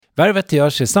Värvet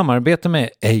görs i samarbete med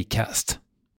Acast.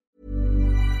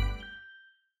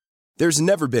 There's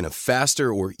never been a faster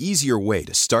or easier way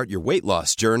to start your weight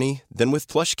loss journey than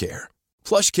with PlushCare.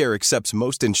 PlushCare accepts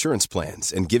most insurance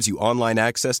plans and gives you online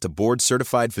access to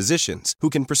board-certified physicians who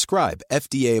can prescribe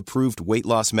FDA-approved weight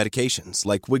loss medications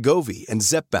like Wegovy and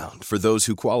Zepbound for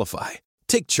those who qualify.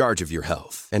 Take charge of your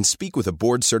health and speak with a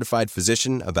board-certified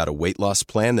physician about a weight loss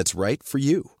plan that's right for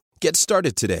you. Get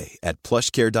started today at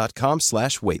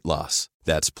plushcare.com/weightloss.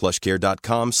 That's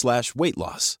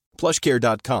plushcare.com/weightloss.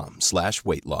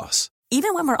 plushcare.com/weightloss.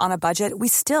 Even when we're on a budget, we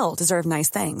still deserve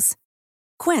nice things.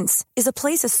 Quince is a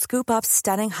place to scoop up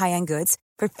stunning high-end goods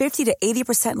for 50 to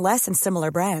 80% less than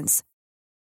similar brands.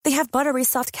 They have buttery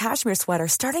soft cashmere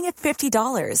sweaters starting at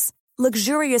 $50,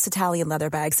 luxurious Italian leather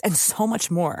bags, and so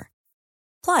much more.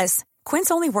 Plus,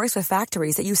 Quince only works with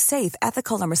factories that use safe,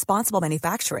 ethical, and responsible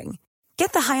manufacturing.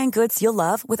 Get the high-end goods you'll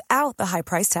love without the high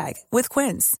price tag with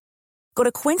Quince. Go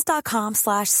to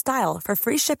quince.com/style for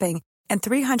free shipping and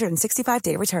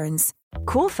 365-day returns.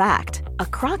 Cool fact, a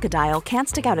crocodile can't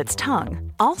stick out its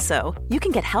tongue. Also, you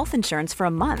can get health insurance for a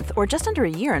month or just under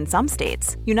a year in some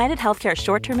states. United Healthcare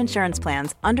short-term insurance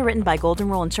plans, underwritten by Golden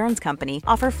Rule Insurance Company,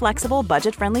 offer flexible,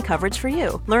 budget-friendly coverage for you.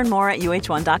 Learn more at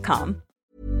uh1.com.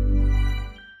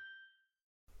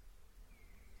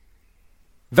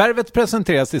 Värvet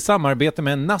presenteras i samarbete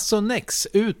med Nasonex,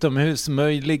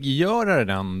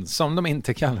 utomhusmöjliggöraren, som de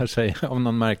inte kallar sig av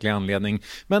någon märklig anledning.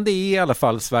 Men det är i alla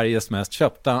fall Sveriges mest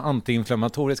köpta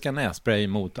antiinflammatoriska nässpray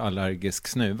mot allergisk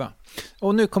snuva.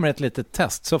 Och nu kommer ett litet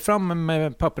test, så fram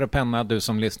med papper och penna du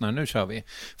som lyssnar, nu kör vi.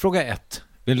 Fråga 1.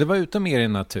 Vill du vara ute mer i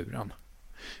naturen?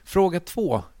 Fråga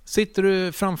 2. Sitter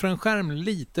du framför en skärm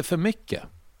lite för mycket?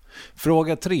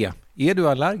 Fråga 3. Är du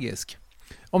allergisk?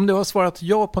 Om du har svarat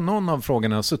ja på någon av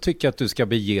frågorna så tycker jag att du ska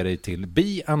bege dig till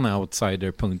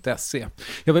beanoutsider.se.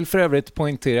 Jag vill för övrigt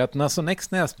poängtera att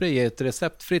Nasonex nässpray är ett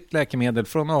receptfritt läkemedel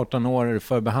från 18 år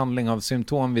för behandling av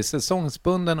symptom vid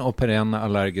säsongsbunden och perenn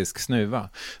allergisk snuva.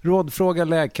 Rådfråga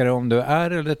läkare om du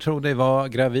är eller tror dig vara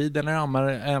gravid eller ammar,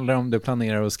 eller om du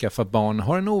planerar att skaffa barn,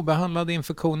 har en obehandlad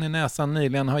infektion i näsan,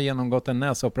 nyligen har genomgått en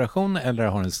näsoperation eller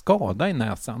har en skada i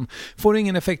näsan. Får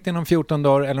ingen effekt inom 14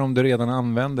 dagar eller om du redan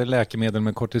använder läkemedel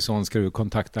med kortison ska du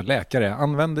kontakta läkare.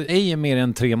 Använd ej mer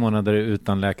än 3 månader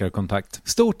utan läkarkontakt.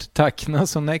 Stort tack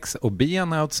Nasonex och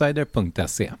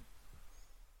beanoutsider.se.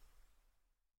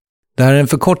 Det här är den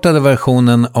förkortade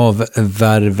versionen av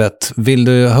Värvet. Vill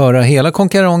du höra hela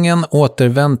konkarongen,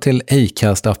 återvänd till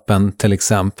Acast-appen till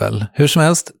exempel. Hur som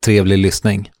helst, trevlig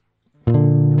lyssning.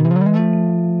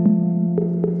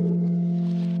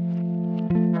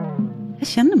 Jag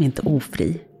känner mig inte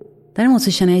ofri. Däremot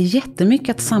så känner jag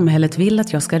jättemycket att samhället vill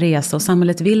att jag ska resa och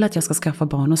samhället vill att jag ska skaffa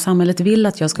barn och samhället vill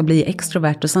att jag ska bli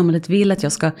extrovert och samhället vill att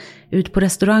jag ska ut på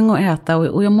restaurang och äta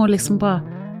och jag mår liksom bara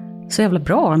så jävla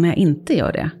bra när jag inte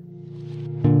gör det.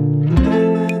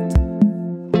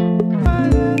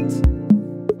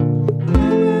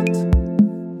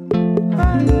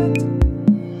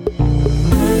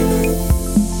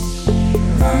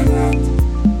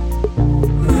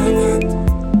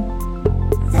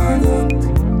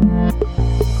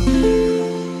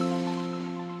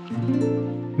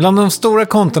 Bland de stora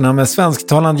kontona med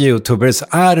svensktalande YouTubers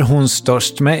är hon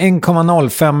störst med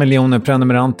 1,05 miljoner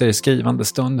prenumeranter i skrivande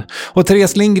stund. Och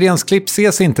Therese Lindgrens klipp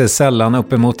ses inte sällan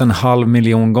uppemot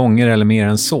 500 000 gånger eller mer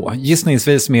än så.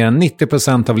 Gissningsvis mer än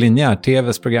 90% av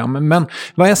linjär-tvs program. Men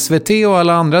vad SVT och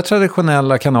alla andra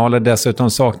traditionella kanaler dessutom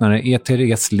saknar är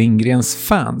Therese Lindgrens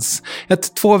fans.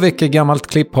 Ett 2 veckor gammalt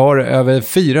klipp har över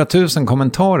 4 000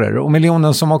 kommentarer och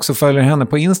miljoner som också följer henne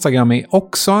på Instagram är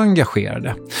också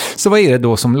engagerade. Så vad är det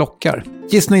då som lockar?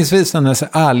 Gissningsvis hennes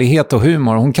ärlighet och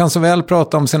humor. Hon kan så väl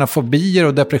prata om sina fobier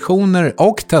och depressioner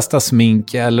och testa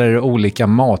smink eller olika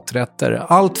maträtter.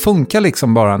 Allt funkar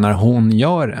liksom bara när hon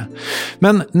gör det.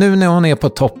 Men nu när hon är på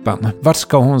toppen, vart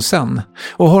ska hon sen?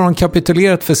 Och har hon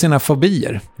kapitulerat för sina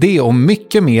fobier? Det och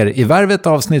mycket mer i Värvet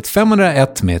avsnitt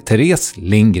 501 med Therese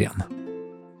Lindgren.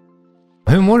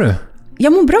 Hur mår du?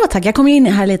 Jag mår bra tack. Jag kom in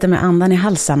här lite med andan i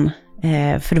halsen.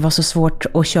 För det var så svårt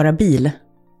att köra bil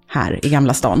här i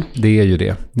Gamla stan. Det är ju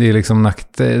det. Det är liksom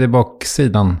det är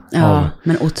baksidan. Ja,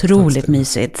 men otroligt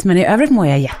mysigt. Men i övrigt mår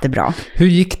jag jättebra. Hur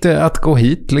gick det att gå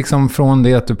hit liksom från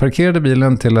det att du parkerade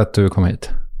bilen till att du kom hit?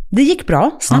 Det gick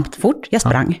bra, snabbt, fort. Jag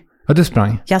sprang. Ja, du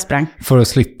sprang? Jag sprang. För att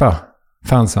slippa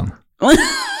fansen?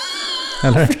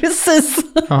 Eller? Precis.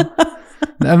 Ja.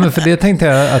 Nej, men för det tänkte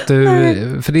jag att du...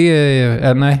 För det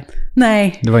är... Nej.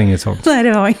 Nej. Det var inget sånt. Nej,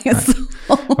 det var inget sånt.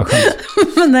 Vad skönt.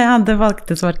 Men det hade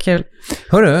faktiskt varit kul.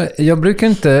 Hörru, jag brukar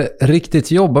inte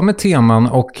riktigt jobba med teman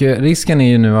och risken är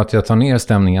ju nu att jag tar ner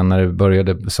stämningen när det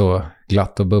började så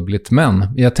glatt och bubbligt. Men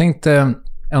jag tänkte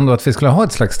ändå att vi skulle ha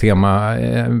ett slags tema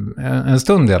en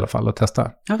stund i alla fall och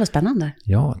testa. Ja, vad spännande.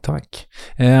 Ja, tack.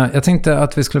 Jag tänkte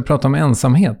att vi skulle prata om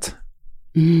ensamhet.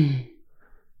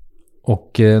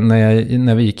 Och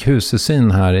när vi gick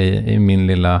husesyn här i min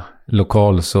lilla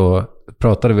lokal så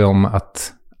pratade vi om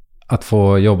att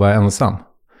få jobba ensam.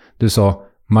 Du sa,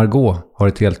 Margot har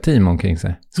ett helt team omkring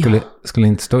sig. Skulle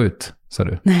inte stå ut, sa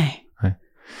du. Nej.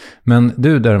 Men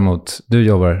du däremot, du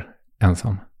jobbar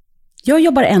ensam. Jag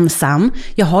jobbar ensam.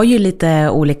 Jag har ju lite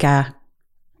olika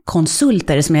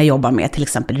konsulter som jag jobbar med, till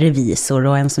exempel revisor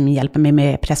och en som hjälper mig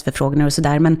med pressförfrågningar och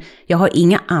sådär. Men jag har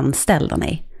inga anställda,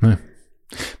 nej.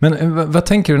 Men vad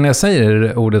tänker du när jag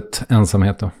säger ordet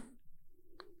ensamhet då?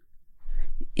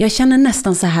 Jag känner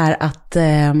nästan så här att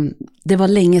det var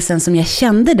länge sedan som jag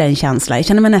kände den känslan. Jag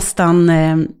känner mig nästan...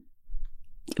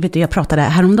 jag pratade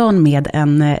häromdagen med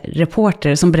en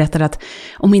reporter som berättade att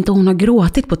om inte hon har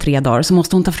gråtit på 3 dagar så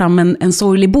måste hon ta fram en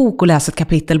sorglig bok och läsa ett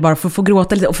kapitel bara för att få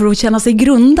gråta lite och för att känna sig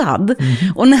grundad.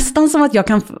 Och nästan som att jag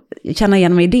kan känna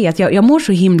igen mig i det, att jag mår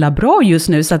så himla bra just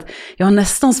nu så att jag har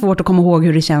nästan svårt att komma ihåg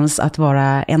hur det känns att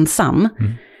vara ensam.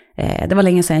 Det var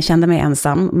länge sedan jag kände mig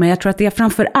ensam, men jag tror att det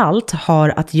framför allt har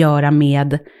att göra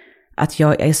med att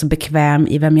jag är så bekväm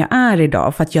i vem jag är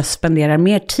idag, för att jag spenderar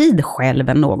mer tid själv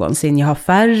än någonsin. Jag har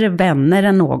färre vänner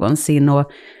än någonsin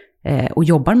och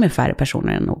jobbar med färre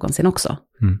personer än någonsin också.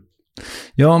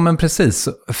 Ja, men precis.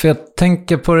 För jag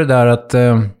tänker på det där att,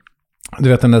 du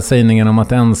vet den där sägningen om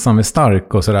att ensam är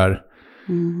stark och sådär.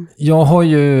 Jag har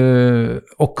ju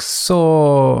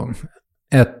också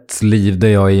ett liv där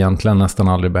jag egentligen nästan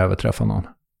aldrig behöver träffa någon.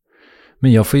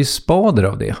 Men jag får ju spader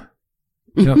av det.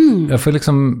 Jag får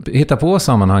liksom hitta på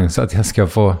sammanhang så att jag ska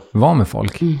få vara med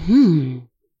folk.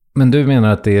 Men du menar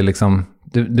att det är liksom,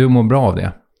 du mår bra av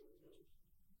det?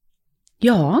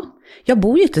 Ja, jag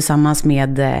bor ju tillsammans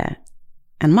med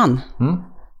en man.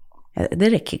 Det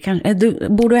räcker kanske.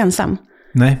 Bor du ensam?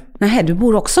 Nej. Nej, du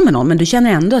bor också med någon, men du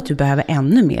känner ändå att du behöver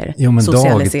ännu mer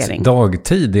socialisering.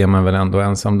 Dagtid är man väl ändå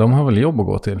ensam? De har väl jobb att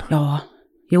gå till? Ja,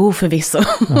 jo förvisso.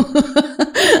 Ja.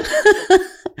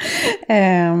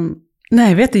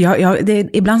 Nej, vet du,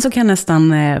 ibland så kan jag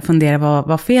nästan fundera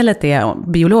vad felet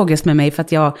är biologiskt med mig, för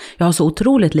att jag har så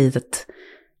otroligt litet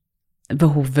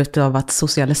behov av att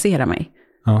socialisera mig.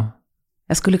 Ja.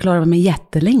 Jag skulle klara mig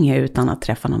jättelänge utan att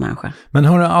träffa någon människa. Men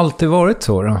har det alltid varit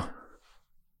så då?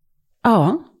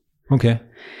 Ja. Okej.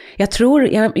 Jag tror,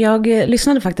 jag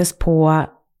lyssnade faktiskt på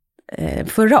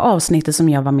förra avsnittet som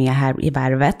jag var med här i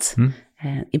Värvet.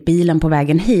 I bilen på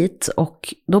vägen hit,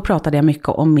 och då pratade jag mycket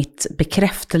om mitt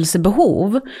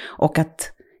bekräftelsebehov och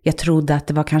att jag trodde att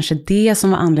det var kanske det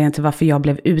som var anledningen till varför jag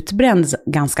blev utbränd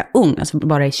ganska ung, alltså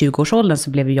bara i 20-årsåldern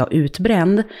så blev jag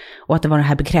utbränd, och att det var det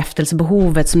här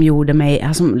bekräftelsebehovet som gjorde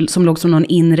mig, som låg som någon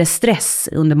inre stress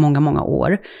under många, många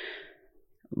år.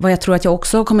 Vad jag tror att jag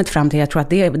också har kommit fram till, jag tror att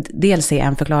det dels är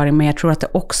en förklaring, men jag tror att det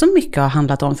också mycket har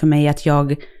handlat om för mig att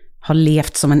jag har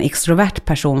levt som en extrovert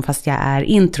person fast jag är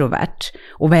introvert.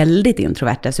 Och väldigt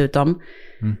introvert dessutom.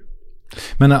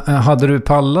 Men hade du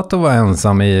pallat att vara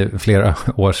ensam i flera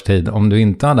års tid om du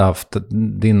inte hade haft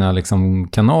dina liksom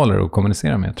kanaler att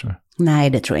kommunicera med, tror du? Nej,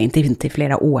 det tror jag inte i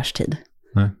flera års tid.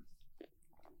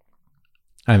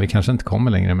 Nej, vi kanske inte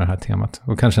kommer längre med det här temat.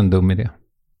 Och kanske en dum idé.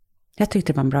 Jag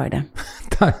tyckte det var en bra idé.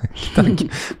 Tack.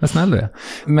 Vad snäll du är.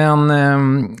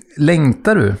 Men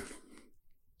längtar du?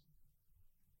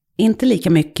 Inte lika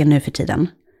mycket nu för tiden.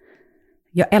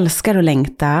 Jag älskar att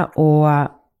längta och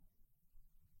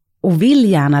vill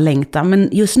gärna längta. Men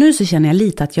just nu så känner jag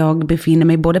lite att jag befinner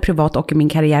mig både privat och i min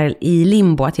karriär i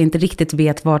limbo. Att jag inte riktigt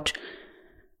vet vart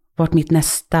mitt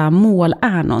nästa mål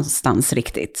är någonstans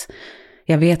riktigt.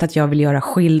 Jag vet att jag vill göra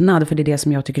skillnad, för det är det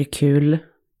som jag tycker är kul.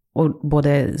 Och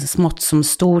både smått som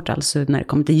stort, alltså när det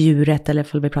kommer till djuret eller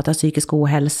om vi pratar psykisk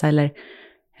ohälsa eller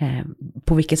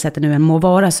på vilket sätt det nu än må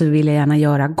vara, så vill jag gärna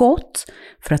göra gott,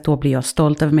 för att då blir jag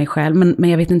stolt över mig själv. Men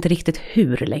jag vet inte riktigt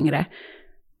hur längre.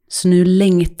 Så nu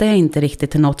längtar jag inte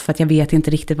riktigt till något, för att jag vet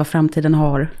inte riktigt vad framtiden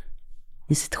har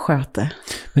i sitt sköte.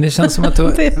 Men det känns som att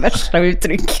du... Det är värsta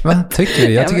uttryck. Vad tycker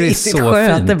du? Jag tycker det är så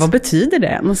sköte. Fint. Vad betyder det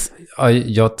ens? Ja,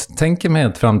 jag tänker mig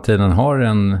att framtiden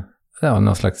har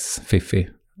någon slags fiffi.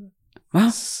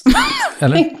 Va?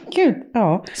 Eller? Gud,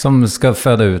 ja. Som ska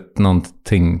föda ut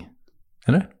någonting.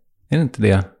 Eller? Är det inte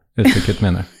det uttrycket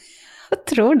menar? Jag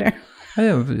tror det. Ja,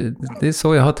 det är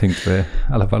så jag har tänkt på det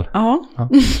i alla fall. Ja.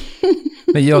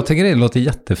 Men jag tycker det låter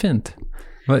jättefint.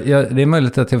 Det är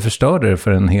möjligt att jag förstörde det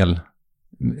för en hel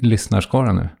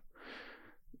lyssnarskara nu.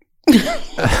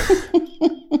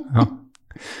 Ja,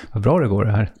 vad bra det går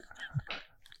det här.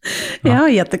 Ja,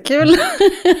 jättekul.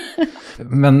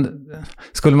 Men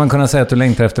skulle man kunna säga att du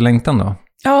längtar efter längtan då?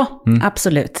 Ja,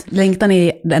 absolut. Längtan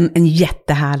är en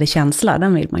jättehärlig känsla,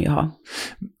 den vill man ju ha.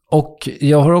 Och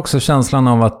jag har också känslan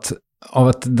av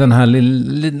att den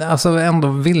här alltså ändå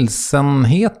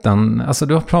vilsenheten, alltså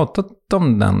du har pratat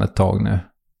om den ett tag nu.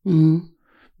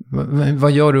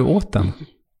 Vad gör du åt den?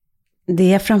 Det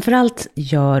jag framförallt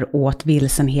gör åt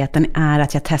vilsenheten är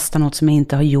att jag testar något som jag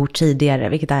inte har gjort tidigare,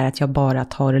 vilket är att jag bara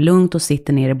tar det lugnt och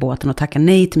sitter ner i båten och tackar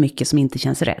nej till mycket som inte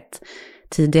känns rätt.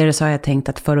 Tidigare så har jag tänkt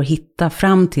att för att hitta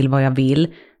fram till vad jag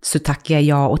vill så tackar jag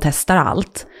ja och testar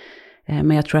allt.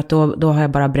 Men jag tror att då har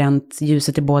jag bara bränt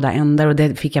ljuset i båda ändar, och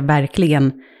det fick jag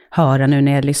verkligen höra nu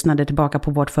när jag lyssnade tillbaka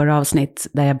på vårt förra avsnitt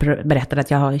där jag berättade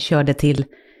att jag körde till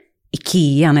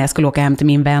Ikea när jag skulle åka hem till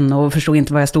min vän och förstod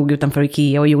inte vad jag stod utanför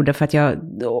Ikea och gjorde för att jag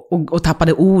och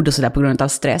tappade ord och sådär på grund av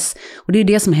stress. Och det är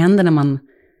ju det som händer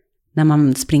när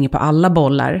man springer på alla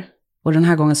bollar. Och den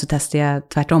här gången så testade jag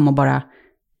tvärtom och bara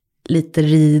lite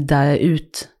rida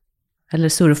ut eller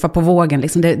surfa på vågen.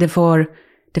 Liksom det får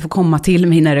komma till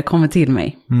mig när det kommer till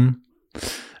mig. Mm.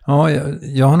 Ja,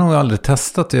 jag har nog aldrig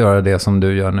testat att göra det som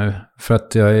du gör nu. För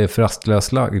att jag är för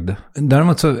rastlös lagd.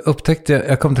 Däremot så upptäckte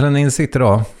jag kom till en insikt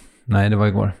idag. Nej, det var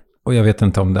igår. Och jag vet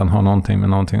inte om den har någonting med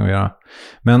någonting att göra.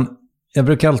 Men jag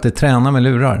brukar alltid träna med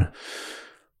lurar.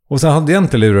 Och så hade jag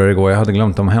inte lurar igår, jag hade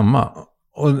glömt dem hemma.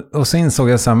 Och så insåg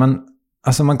jag så här, men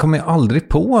alltså man kommer ju aldrig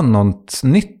på något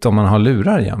nytt om man har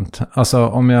lurar jämt. Alltså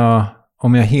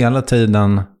om jag hela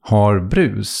tiden har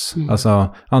brus.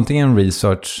 Alltså antingen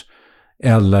research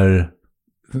eller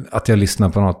att jag lyssnar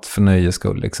på något för nöjes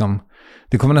skull liksom.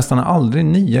 Det kommer nästan aldrig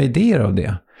nya idéer av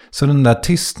det. Så den där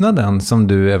tystnaden som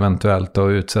du eventuellt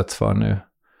då utsätts för nu,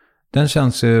 den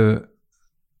känns ju,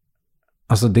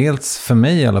 alltså dels för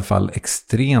mig i alla fall,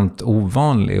 extremt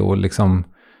ovanlig och liksom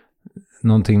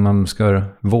någonting man ska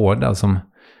vårda som,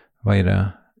 vad är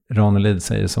det Ranelid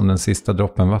säger, som den sista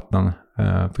droppen vatten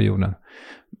på jorden.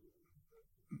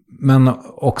 Men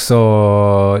också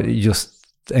just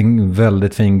en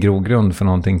väldigt fin grogrund för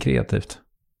någonting kreativt.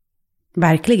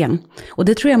 Verkligen. Och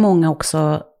det tror jag många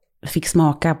också fick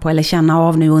smaka på eller känna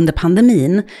av nu under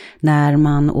pandemin, när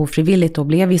man ofrivilligt då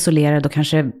blev isolerad och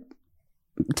kanske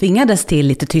tvingades till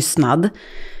lite tystnad,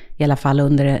 i alla fall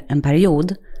under en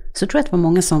period. Så tror jag att det var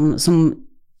många som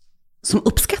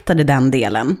uppskattade den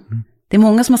delen. Det är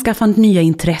många som har skaffat nya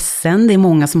intressen, det är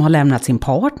många som har lämnat sin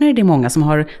partner, det är många som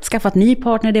har skaffat ny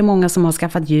partner, det är många som har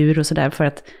skaffat djur och sådär, för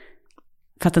att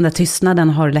den där tystnaden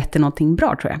har lett till någonting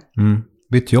bra, tror jag.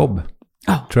 Bytt jobb,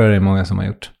 tror jag det är många som har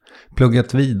gjort.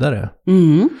 Pluggat vidare.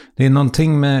 Det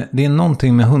är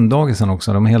någonting med hunddagisen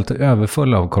också, de är helt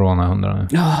överfulla av coronahundar nu.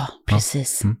 Ja,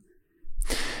 precis.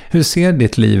 Hur ser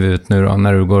ditt liv ut nu då,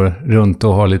 när du går runt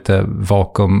och har lite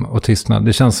vakuum och tystnad?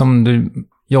 Det känns som du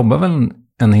jobbar väl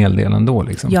en hel del ändå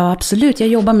liksom? Ja, absolut. Jag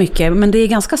jobbar mycket. Men det är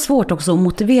ganska svårt också att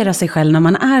motivera sig själv när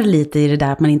man är lite i det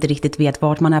där att man inte riktigt vet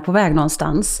vart man är på väg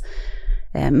någonstans.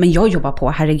 Men jag jobbar på,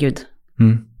 herregud.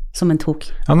 Som en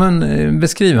tok. Ja, men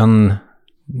beskriv en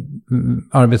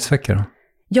arbetsvecka då.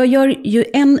 Jag gör ju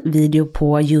en video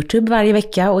på YouTube varje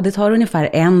vecka och det tar ungefär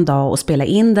en dag att spela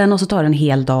in den och så tar det en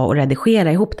hel dag att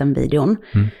redigera ihop den videon.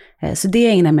 Så det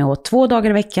ägnar jag mig åt 2 dagar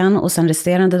i veckan och sen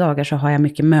resterande dagar så har jag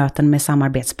mycket möten med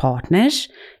samarbetspartners.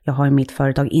 Jag har ju mitt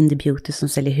företag Indie Beauty som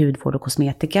säljer hudvård och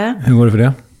kosmetika. Hur går det för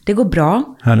det? Det går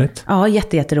bra. Härligt. Ja,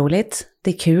 jätteroligt.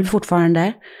 Det är kul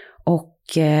fortfarande. Och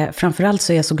framförallt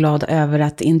så är jag så glad över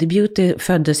att Indie Beauty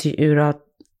föddes ju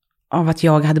av att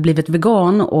jag hade blivit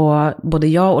vegan, och både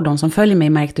jag och de som följer mig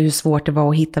märkte hur svårt det var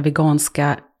att hitta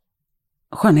veganska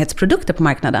skönhetsprodukter på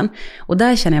marknaden. Och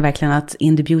där känner jag verkligen att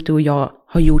Indie Beauty och jag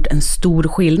har gjort en stor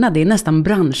skillnad. Det är nästan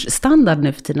branschstandard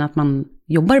nu för tiden att man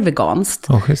jobbar veganskt.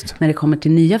 När det kommer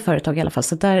till nya företag i alla fall.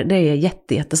 Så det är jag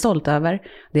jättestolt över,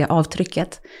 det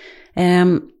avtrycket.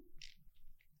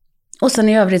 Och sen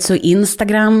i övrigt så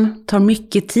Instagram tar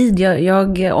mycket tid.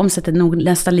 Jag omsätter nog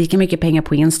nästan lika mycket pengar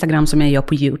på Instagram som jag gör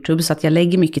på YouTube. Så att jag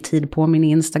lägger mycket tid på min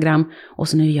Instagram. Och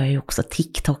så nu gör jag ju också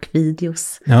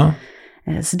TikTok-videos. Ja.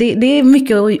 Så det är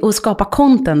mycket att skapa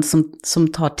content som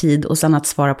tar tid. Och sen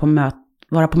att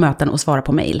vara på möten och svara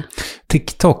på mejl.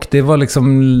 TikTok, det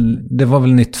var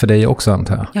väl nytt för dig också,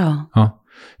 antar jag? Ja.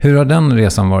 Hur har den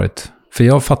resan varit? För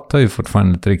jag fattar ju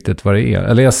fortfarande inte riktigt vad det är.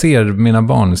 Eller jag ser mina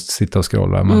barn sitta och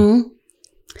scrolla. Men...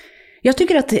 Jag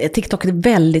tycker att TikTok är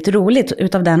väldigt roligt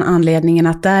utav den anledningen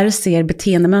att där ser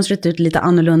beteendemönstret ut lite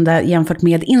annorlunda jämfört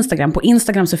med Instagram. På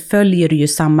Instagram så följer du ju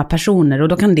samma personer och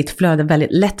då kan ditt flöde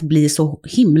väldigt lätt bli så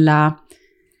himla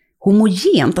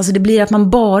homogent. Alltså det blir att man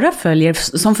bara följer,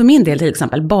 som för min del till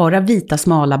exempel, bara vita,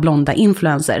 smala, blonda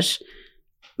influencers.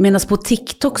 Medan på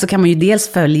TikTok så kan man ju dels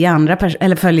följa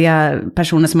följa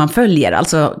personer som man följer,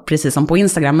 alltså precis som på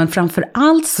Instagram, men framför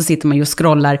allt så sitter man ju och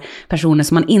scrollar personer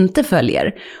som man inte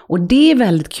följer. Och det är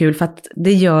väldigt kul för att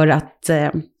det gör att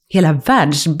hela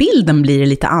världsbilden blir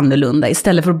lite annorlunda.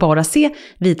 Istället för att bara se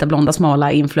vita, blonda,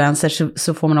 smala influencers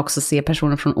så får man också se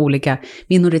personer från olika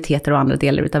minoriteter och andra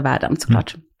delar av världen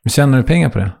såklart. Tjänar du pengar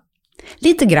på det?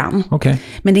 Lite grann. Okay.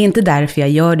 Men det är inte därför jag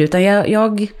gör det, utan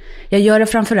jag gör det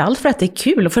framförallt för att det är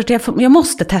kul. Och först jag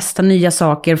måste testa nya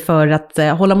saker för att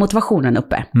hålla motivationen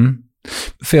uppe. Mm.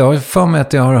 För jag har för mig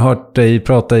att jag har hört dig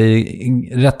prata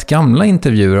i rätt gamla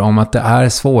intervjuer om att det är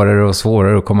svårare och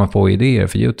svårare att komma på idéer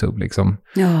för YouTube. Liksom.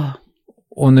 Ja.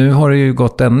 Och nu har det ju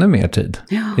gått ännu mer tid.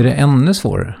 Ja. Är det ännu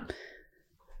svårare?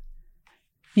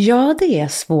 Ja, det är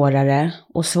svårare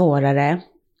och svårare.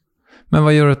 Men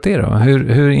vad gör du åt det då?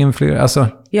 Hur influerar... Alltså...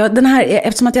 Ja,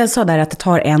 eftersom att jag sa där att det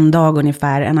tar en dag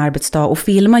ungefär, en arbetsdag, och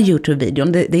filma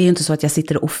YouTube-videon. Det är ju inte så att jag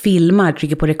sitter och filmar,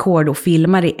 trycker på rekord och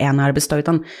filmar i en arbetsdag,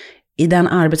 utan i den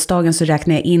arbetsdagen så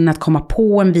räknar jag in att komma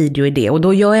på en videoidé. Och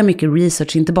då gör jag mycket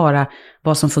research, inte bara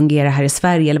vad som fungerar här i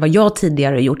Sverige eller vad jag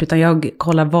tidigare har gjort, utan jag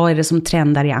kollar vad är det som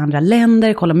trendar i andra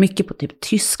länder, kollar mycket på typ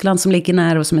Tyskland som ligger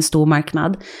nära och som är stor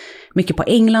marknad. Mycket på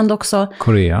England också.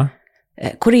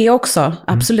 Korea också,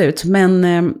 absolut.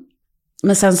 Men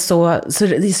sen så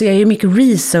jag gör mycket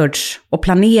research och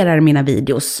planerar mina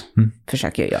videos.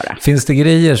 Försöker jag göra. Finns det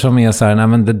grejer som är så här, nej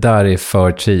men det där är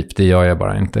för cheap, det gör jag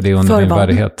bara inte. Det är under min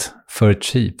värdighet. För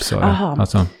cheap, så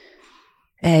alltså.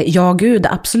 Ja, gud,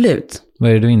 absolut. Vad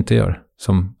är det du inte gör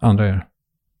som andra gör?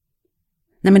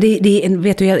 Nej, men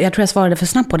vet du, jag tror jag svarade för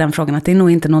snabbt på den frågan, att det är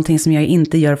nog inte någonting som jag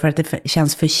inte gör för att det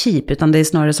känns för cheap, utan det är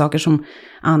snarare saker som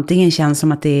antingen känns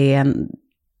som att det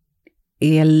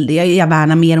är jag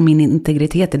värnar mer om min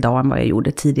integritet idag än vad jag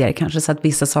gjorde tidigare kanske, så att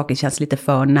vissa saker känns lite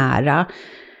för nära.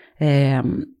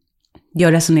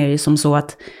 Jag resonerar ju som så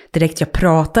att direkt jag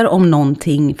pratar om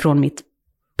någonting från mitt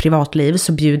privatliv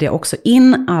så bjuder jag också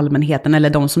in allmänheten eller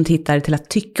de som tittar till att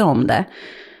tycka om det.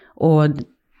 Och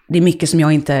det är mycket som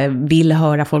jag inte vill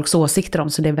höra folks åsikter om,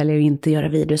 så det väljer jag inte göra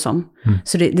videos om.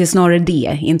 Så det är snarare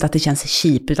det, inte att det känns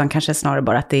cheap, utan kanske snarare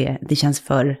bara att det känns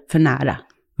för nära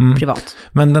privat.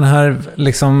 Men den här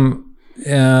liksom,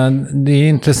 det är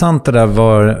intressant det där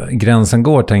var gränsen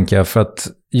går, tänker jag, för att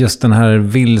just den här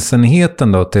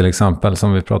vilsenheten då till exempel,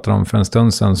 som vi pratade om för en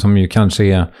stund sedan, som ju kanske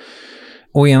är,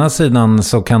 å ena sidan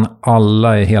så kan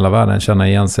alla i hela världen känna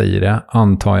igen sig i det,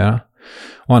 antar jag.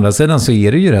 Å andra sidan så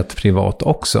är det ju rätt privat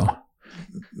också.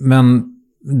 Men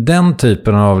den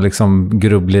typen av liksom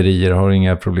grubblerier har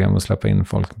inga problem att släppa in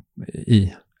folk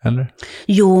i, eller?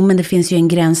 Jo, men det finns ju en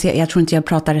gräns. Jag tror inte jag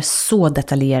pratar så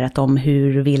detaljerat om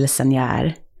hur vilsen jag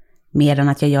är. Mer än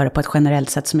att jag gör det på ett generellt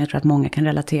sätt som jag tror att många kan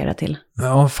relatera till.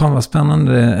 Ja, fan vad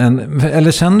spännande.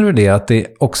 Eller känner du det, att det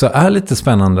också är lite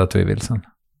spännande att du är vilsen?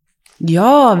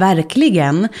 Ja,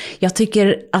 verkligen. Jag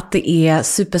tycker att det är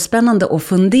superspännande att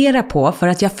fundera på, för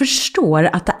att jag förstår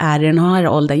att det är i den här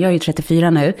åldern. Jag är ju 34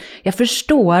 nu. Jag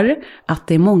förstår att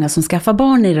det är många som skaffar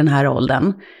barn i den här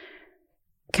åldern.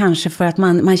 Kanske för att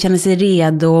man känner sig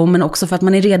redo, men också för att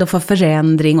man är redo för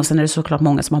förändring. Och sen är det såklart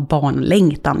många som har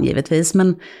barnlängtan givetvis.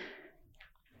 Men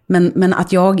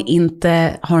att jag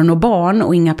inte har några barn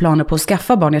och inga planer på att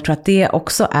skaffa barn, jag tror att det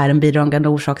också är en bidragande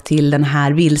orsak till den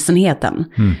här vilsenheten.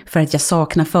 För att jag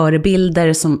saknar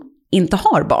förebilder som inte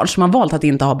har barn, som har valt att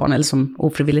inte ha barn eller som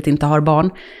ofrivilligt inte har barn.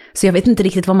 Så jag vet inte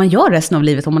riktigt vad man gör resten av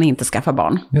livet om man inte skaffar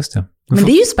barn. Just det. Men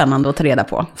det är ju spännande att ta reda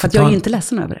på, för att jag är ju inte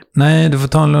ledsen över det. Nej, du får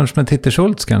ta en lunch med Titti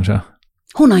Schultz kanske.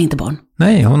 Hon har inte barn.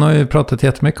 Nej, hon har ju pratat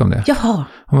jättemycket om det. Jaha.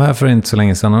 Hon var här för inte så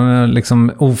länge sedan. Hon är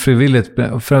liksom ofrivilligt,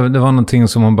 för det var någonting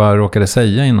som hon bara råkade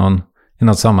säga i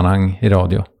något sammanhang i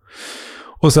radio.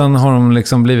 Och sen har hon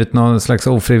liksom blivit någon slags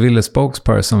ofrivillig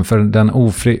spokesperson för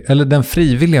den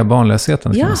frivilliga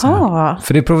barnlösheten. Jaha.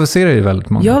 För det provocerar ju väldigt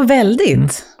många. Ja,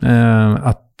 väldigt.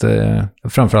 Att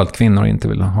framförallt kvinnor inte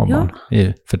vill ha barn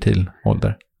i fertil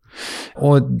ålder.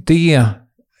 Och det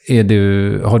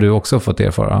har du också fått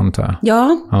erfara, antar jag?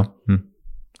 Ja.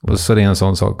 Och så det är en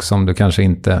sån sak som du kanske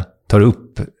inte tar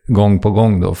upp gång på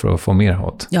gång då för att få mer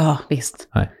hat. Ja, visst.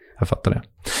 Nej, jag fattar det.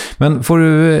 Men får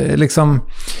du liksom,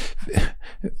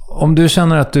 om du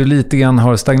känner att du lite grann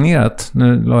har stagnerat,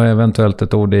 nu la jag eventuellt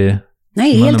ett ord i...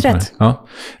 Nej, helt rätt. Ja.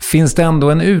 Finns det ändå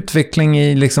en utveckling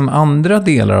i liksom andra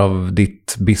delar av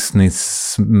ditt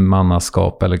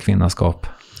businessmannaskap eller kvinnaskap?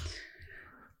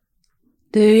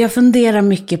 Du, jag funderar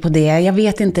mycket på det. Jag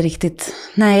vet inte riktigt.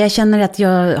 Nej, jag känner att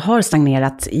jag har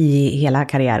stagnerat i hela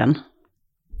karriären.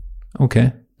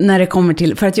 Okej. när det kommer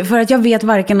till, för att jag vet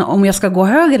varken om jag ska gå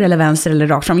höger eller vänster eller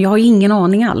rakt fram. Jag har ingen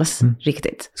aning alls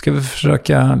riktigt. Ska vi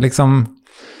försöka liksom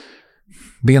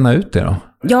bena ut det då?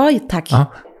 Ja, tack.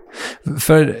 Ja.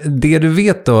 För det du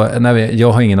vet då,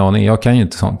 jag har ingen aning, jag kan ju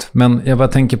inte sånt. Men jag bara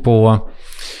tänker på,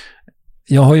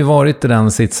 jag har ju varit i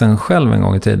den sitsen själv en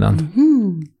gång i tiden.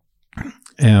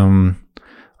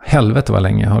 Helvete vad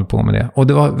länge jag höll på med det. Och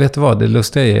det var, vet du vad, det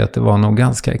lustiga är att det var nog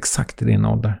ganska exakt i din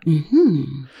ålder.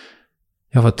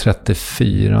 Jag var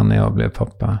 34 när jag blev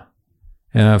pappa.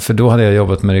 För då hade jag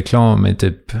jobbat med reklam i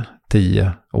typ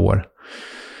 10 år.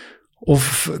 Och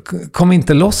kom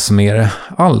inte loss med det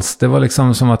alls. Det var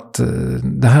liksom som att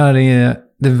det här är...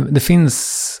 Det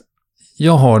finns...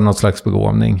 Jag har något slags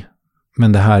begåvning.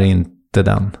 Men det här är inte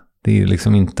den. Det är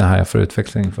liksom inte här jag får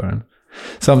utveckling för den.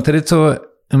 Samtidigt så...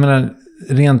 Jag menar,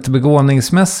 rent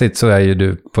begåvningsmässigt så är ju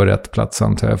du på rätt plats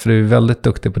antar jag. För du är väldigt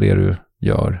duktig på det du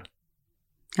gör.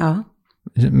 Ja.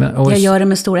 Jag gör det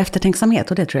med stor eftertänksamhet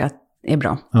och det tror jag är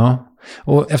bra. Ja.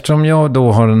 Och eftersom jag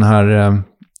då har den här...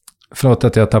 Förlåt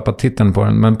att jag har tappat titeln på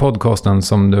den, men podcasten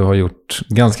som du har gjort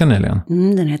ganska nyligen.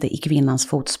 Den heter I kvinnans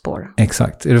fotspår.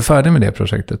 Exakt. Är du färdig med det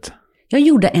projektet? Jag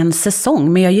gjorde en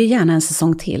säsong, men jag gör gärna en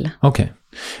säsong till. Okej.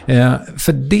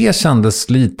 För det kändes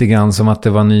lite grann som att det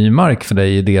var ny mark för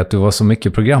dig i det att du var så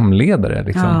mycket programledare.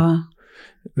 Liksom. Ja.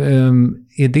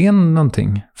 Är det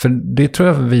någonting? För det tror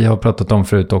jag vi har pratat om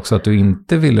förut också, att du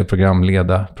inte ville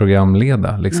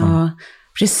programleda liksom. Ja.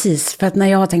 Precis, för att när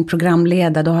jag har tänkt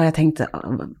programleda då har jag tänkt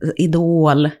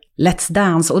Idol, Let's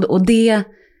Dance och det är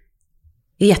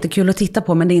jättekul att titta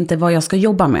på men det är inte vad jag ska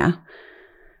jobba med.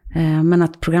 Men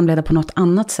att programleda på något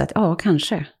annat sätt, ja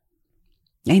kanske.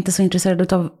 Jag är inte så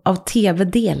intresserad av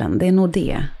tv-delen, det är nog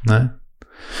det. Nej.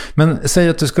 Men säg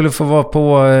att du skulle få vara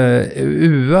på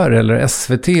UR eller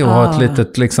SVT och ha ett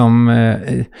litet liksom,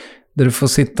 där du får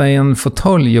sitta i en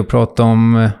fåtölj och prata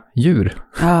om djur.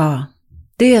 Ja.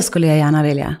 Det skulle jag gärna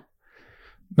vilja.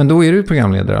 Men då är du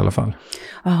programledare i alla fall.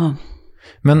 Ja.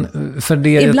 Men för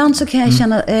det... Ibland så kan jag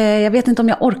känna, jag vet inte om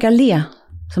jag orkar le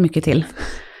så mycket till.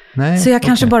 Nej, så jag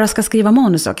kanske bara ska skriva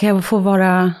manus då. Kan jag få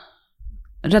vara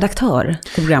redaktör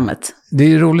till programmet?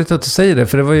 Det är roligt att du säger det,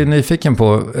 för det var ju nyfiken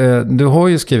på. Du har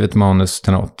ju skrivit manus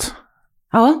till något.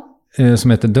 Ja.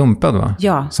 Som heter Dumpad va?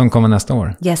 Ja. Som kommer nästa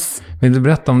år. Yes. Vill du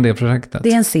berätta om det projektet?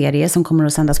 Det är en serie som kommer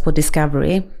att sändas på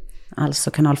Discovery.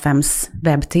 Alltså Kanal 5s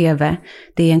webb-tv.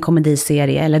 Det är en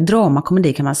komediserie, eller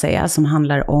dramakomedi kan man säga, som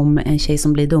handlar om en tjej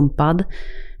som blir dumpad.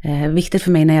 Viktigt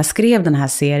för mig när jag skrev den här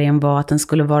serien var att den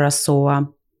skulle vara så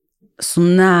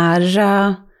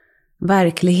nära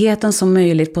verkligheten som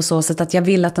möjligt på så sätt att jag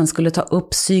ville att den skulle ta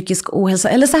upp psykisk ohälsa.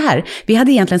 Eller så här, vi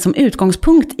hade egentligen som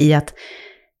utgångspunkt i att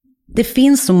det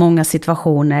finns så många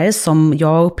situationer som jag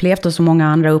har upplevt och som många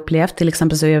andra har upplevt. Till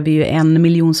exempel så är vi ju 1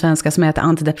 miljon svenskar som äter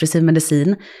antidepressiv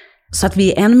medicin. Så att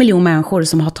vi är 1 miljon människor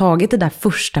som har tagit det där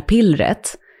första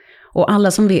pillret. Och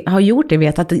alla som har gjort det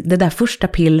vet att det där första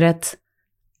pillret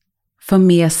för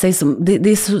med sig som...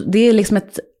 Det är liksom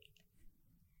ett...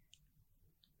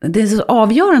 Det är så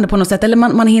avgörande på något sätt. Eller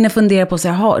man hinner fundera på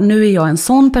sig, nu är jag en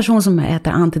sån person som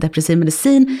äter antidepressiv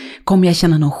medicin. Kommer jag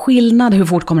känna någon skillnad? Hur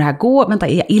fort kommer det här gå? Vänta,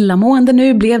 är jag illamående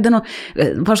nu? Blev det någon...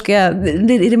 Var ska jag...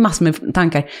 Det är massor med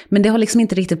tankar. Men det har liksom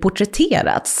inte riktigt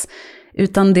porträtterats.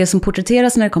 Utan det som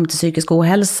porträtteras när det kommer till psykisk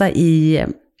ohälsa i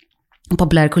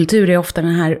populärkultur är ofta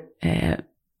den här...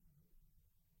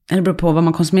 det beror på vad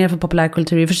man konsumerar för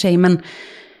populärkultur i och för sig, men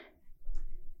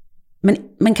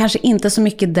kanske inte så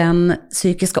mycket den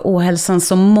psykiska ohälsan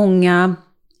som många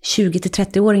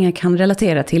 20-30-åringar kan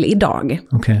relatera till idag.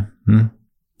 Okej.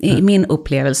 I min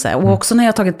upplevelse. Och också när jag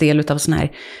har tagit del av såna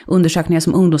här undersökningar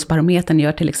som Ungdomsbarometern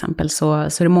gör till exempel, så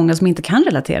är det många som inte kan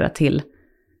relatera till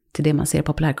det man ser i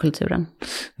populärkulturen.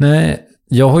 Nej,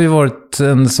 jag har ju varit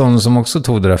en sån som också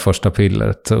tog det där första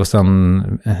pillret och sen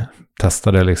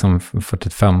testade liksom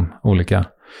 45 olika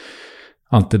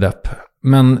antidepp.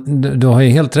 Men du har ju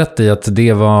helt rätt i att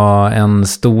det var en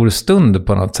stor stund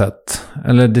på något sätt.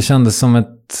 Eller det kändes som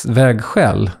ett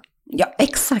vägskäl. Ja,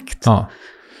 exakt. Ja.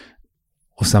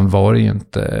 Och sen var det ju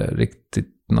inte riktigt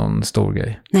någon stor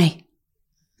grej. Nej.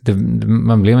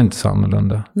 Man blev inte så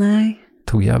annorlunda. Nej.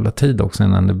 Det tog jävla tid också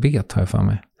innan det bet, har jag för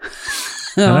mig.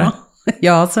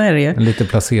 Ja, så är det ju. Lite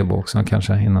placebo också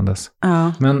kanske innan dess.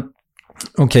 Ja. Men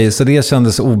okej, så det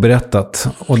kändes oberättat.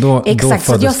 Och exakt,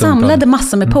 då så jag samlade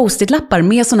massor med post-it-lappar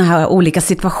med såna här olika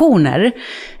situationer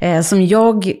som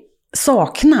jag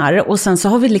saknar. Och sen så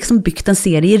har vi liksom byggt en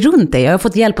serie runt det. Jag har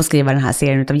fått hjälp att skriva den här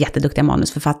serien av jätteduktiga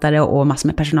manusförfattare och massor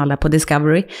med personal där på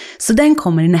Discovery. Så den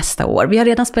kommer nästa år. Vi har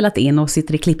redan spelat in och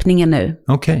sitter i klippningen nu.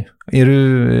 Okej. Är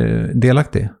du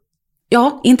delaktig?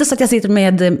 Ja, inte så att jag sitter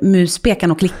med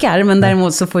muspekan och klickar, men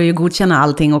däremot så får jag ju godkänna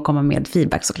allting och komma med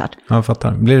feedback såklart. Jag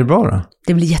fattar. Blir det bra då?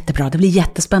 Det blir jättebra, det blir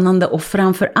jättespännande och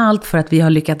framför allt för att vi har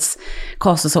lyckats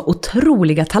kasta så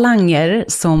otroliga talanger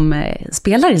som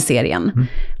spelar i serien.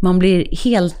 Man blir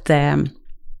helt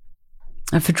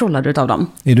förtrollad utav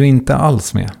dem. Är du inte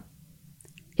alls med?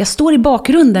 Jag står i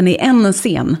bakgrunden i en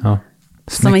scen. Ja.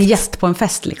 Som en gäst på en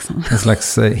fest liksom. En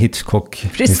slags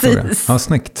Hitchcock-historia. Precis. Ja,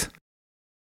 snyggt.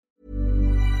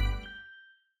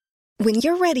 When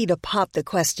you're ready to pop the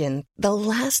question, the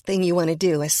last thing you want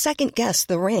to do is second-guess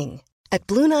the ring. At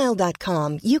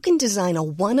BlueNile.com, you can design a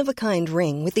one-of-a-kind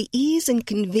ring with the ease and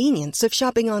convenience of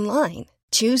shopping online.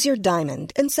 Choose your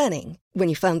diamond and setting. When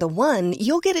you find the one,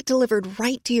 you'll get it delivered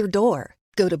right to your door.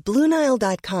 Go to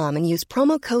BlueNile.com and use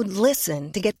promo code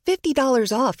LISTEN to get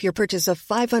 $50 off your purchase of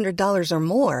 $500 or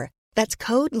more. That's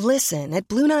code LISTEN at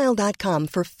BlueNile.com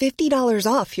for $50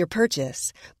 off your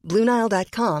purchase.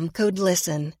 BlueNile.com, code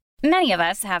LISTEN. Many of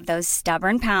us have those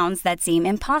stubborn pounds that seem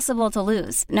impossible to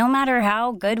lose, no matter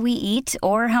how good we eat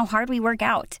or how hard we work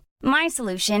out. My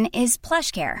solution is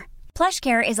PlushCare.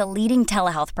 PlushCare is a leading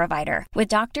telehealth provider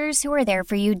with doctors who are there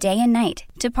for you day and night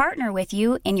to partner with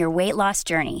you in your weight loss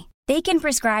journey. They can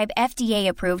prescribe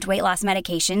FDA-approved weight loss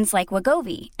medications like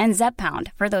Wegovy and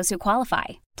Zepbound for those who qualify.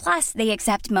 Plus, they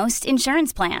accept most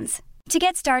insurance plans. To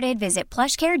get started, visit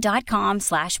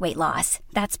plushcare.com/weightloss.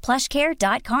 That's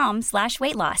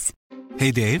plushcare.com/weightloss.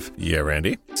 Hey, Dave. Yeah,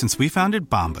 Randy. Since we founded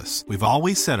Bombas, we've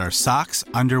always said our socks,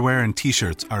 underwear, and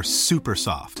T-shirts are super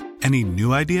soft. Any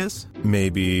new ideas?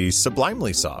 Maybe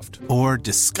sublimely soft. Or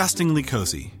disgustingly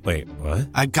cozy. Wait, what?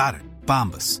 I got it.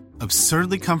 Bombas.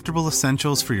 Absurdly comfortable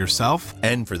essentials for yourself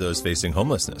and for those facing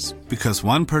homelessness. Because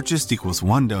one purchased equals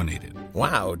one donated.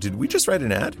 Wow, did we just write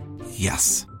an ad?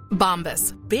 Yes.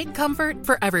 Bombas. Big comfort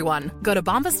for everyone. Go to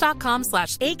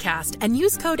bombas.com/ACAST and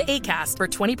use code ACAST for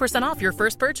 20% off your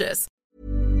first purchase.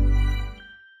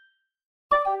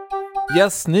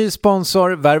 Yes, ny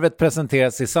sponsor. Värvet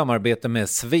presenteras i samarbete med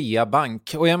Svea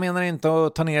Bank. Och jag menar inte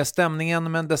att ta ner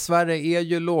stämningen, men dessvärre är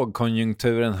ju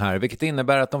lågkonjunkturen här, vilket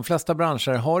innebär att de flesta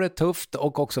branscher har det tufft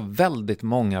och också väldigt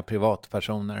många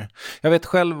privatpersoner. Jag vet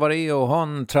själv vad det är att ha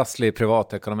en trasslig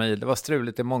privatekonomi. Det var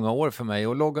struligt i många år för mig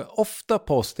och låg ofta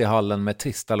post i hallen med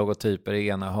trista logotyper i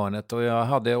ena hörnet. Och jag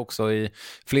hade också i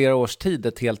flera års tid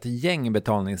ett helt gäng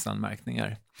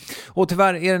betalningsanmärkningar. Och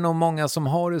tyvärr är det nog många som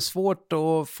har det svårt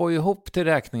att få ihop till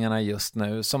räkningarna just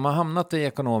nu, som har hamnat i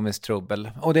ekonomisk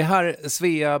trubbel. Och det här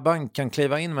Svea Bank kan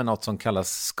kliva in med något som kallas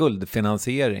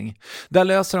skuldfinansiering. Där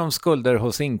löser de skulder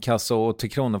hos inkasso och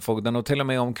till Kronofogden, och till och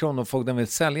med om Kronofogden vill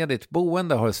sälja ditt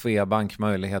boende har Svea Bank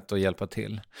möjlighet att hjälpa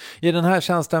till. I den här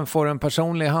tjänsten får du en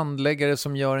personlig handläggare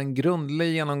som gör en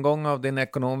grundlig genomgång av din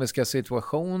ekonomiska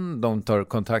situation. De tar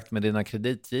kontakt med dina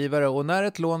kreditgivare och när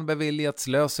ett lån beviljats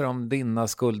löser de dina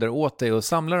skulder åt dig och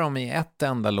samlar dem i ett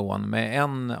enda lån med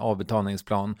en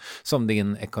avbetalningsplan som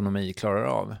din ekonomi klarar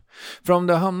av. För om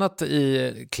du har hamnat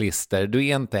i klister, du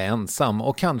är inte ensam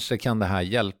och kanske kan det här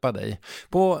hjälpa dig.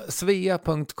 På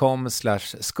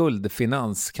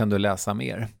svea.com/skuldfinans kan du läsa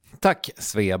mer. Tack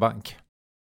Svea Bank.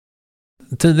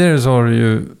 Tidigare så har du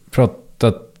ju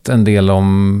pratat en del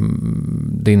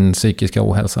om din psykiska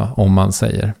ohälsa, om man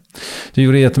säger. Du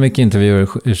gjorde jättemycket intervjuer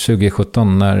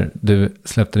 2017 när du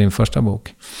släppte din första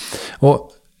bok.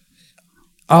 Och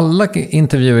alla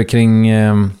intervjuer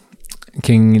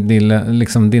kring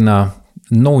dina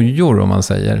nojor, om man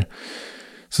säger,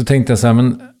 så tänkte jag så här,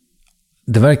 men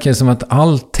det verkar som att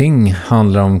allting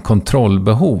handlar om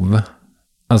kontrollbehov.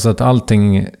 Alltså att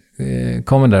allting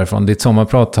kommer därifrån. Ditt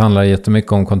sommarprat handlar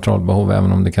jättemycket om kontrollbehov,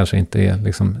 även om det kanske inte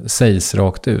är sägs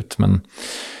rakt ut, men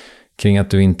kring att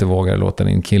du inte vågar låta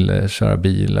din kille köra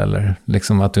bil eller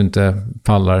att du inte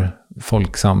pallar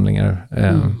folksamlingar.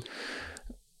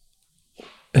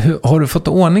 Har du fått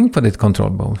ordning på ditt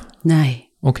kontrollbehov? Nej.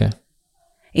 Okej.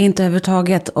 Inte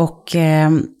överhuvudtaget. Och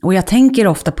jag tänker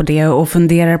ofta på det och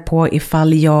funderar på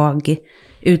ifall jag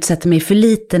utsätter mig för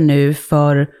lite nu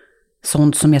för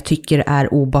sånt som jag tycker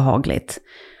är obehagligt.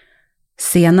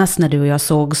 Senast när du och jag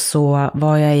såg så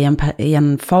var jag i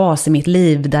en fas i mitt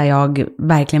liv där jag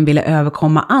verkligen ville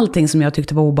överkomma allting som jag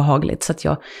tyckte var obehagligt. Så att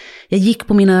jag gick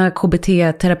på mina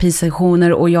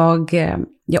KBT-terapisessioner och jag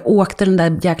åkte den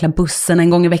där jäkla bussen en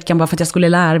gång i veckan bara för att jag skulle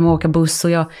lära mig att åka buss.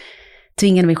 Och jag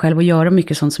tvingade mig själv att göra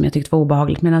mycket sånt som jag tyckte var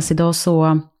obehagligt. Medan idag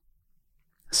så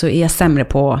är jag sämre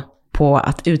på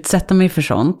att utsätta mig för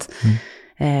sånt.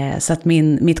 Så att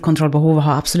mitt kontrollbehov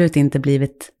har absolut inte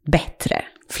blivit bättre.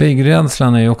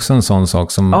 Flygrädslan är ju också en sån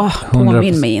sak som...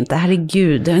 Påminn mig inte,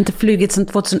 herregud. Jag har inte flugit sedan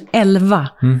 2011.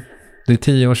 Det är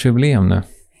 10-årsjubileum nu.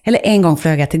 Eller en gång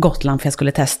flög jag till Gotland för jag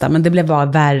skulle testa, men det blev bara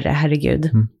värre, herregud.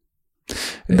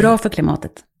 Bra för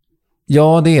klimatet.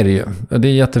 Ja, det är det ju. Det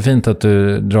är jättefint att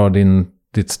du drar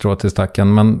ditt strå till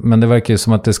stacken, men det verkar ju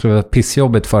som att det skulle vara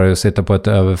pissjobbigt för dig att sitta på ett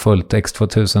överfullt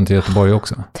X2000 till Göteborg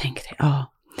också. Tänk det,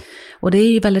 ja. Och det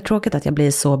är ju väldigt tråkigt att jag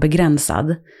blir så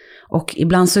begränsad. Och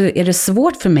ibland så är det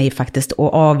svårt för mig faktiskt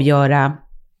att avgöra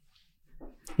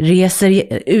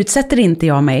utsätter inte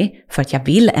jag mig för att jag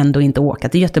vill ändå inte åka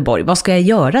till Göteborg. Vad ska jag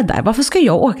göra där? Varför ska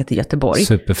jag åka till Göteborg?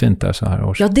 Superfint där så här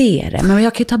års. Ja, det är det. Men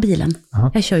jag kan ju ta bilen.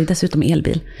 Aha. Jag kör ju dessutom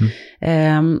elbil.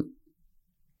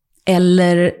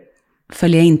 Eller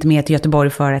följer jag inte med till Göteborg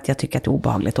för att jag tycker att det är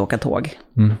obehagligt att åka tåg.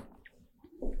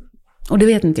 Och det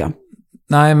vet inte jag.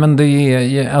 Nej, men det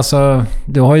är, alltså,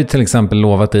 du har ju till exempel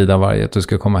lovat Ida Warg att du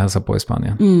ska komma och hälsa på i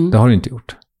Spanien. Det har du inte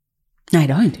gjort. Nej,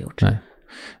 det har jag inte gjort. Nej.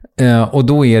 Och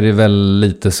då är det väl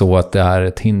lite så att det är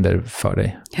ett hinder för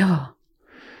dig. Ja.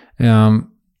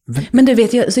 Men du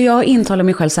vet, så jag intalar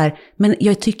mig själv så här, men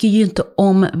jag tycker ju inte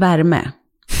om värme.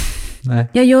 Nej.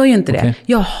 Jag gör ju inte det.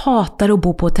 Jag hatar att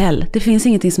bo på hotell. Det finns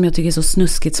ingenting som jag tycker är så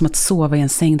snuskigt som att sova i en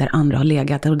säng där andra har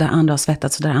legat och där andra har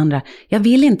svettats och där andra. Jag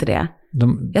vill inte det.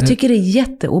 Jag tycker det är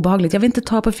jätteobehagligt. Jag vill inte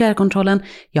ta på fjärrkontrollen.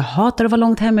 Jag hatar att vara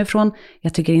långt hemifrån.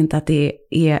 Jag tycker inte att det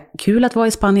är kul att vara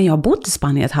i Spanien. Jag har bott i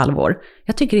Spanien ett halvår.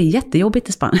 Jag tycker det är jättejobbigt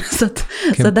i Spanien. Så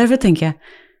därför tänker jag,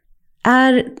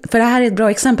 för det här är ett bra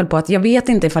exempel på att jag vet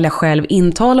inte ifall jag själv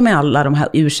intalar mig alla de här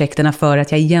ursäkterna för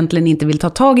att jag egentligen inte vill ta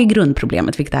tag i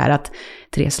grundproblemet, vilket är att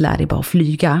Therese lär dig bara att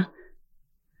flyga.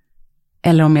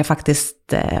 Eller om jag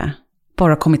faktiskt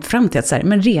bara kommit fram till att så här,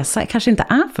 men resa kanske inte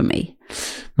är för mig.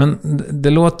 Men det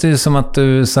låter ju som att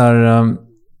du så här,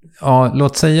 ja,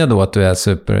 låt säga då att du är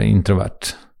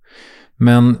superintrovert.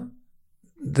 Men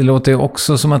det låter ju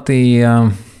också som att det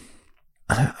är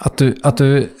att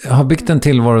du har byggt en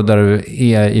tillvaro där du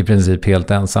är i princip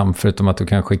helt ensam, förutom att du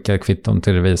kan skicka kvitton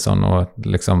till revisorn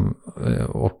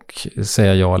och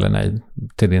säga ja eller nej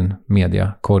till din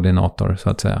mediakoordinator så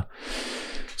att säga.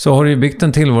 Så har du ju byggt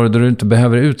en tillvaro där du inte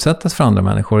behöver utsättas för andra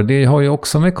människor. Det har ju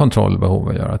också med kontrollbehov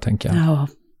att göra, tänker jag. Ja.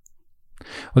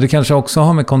 Och det kanske också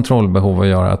har med kontrollbehov att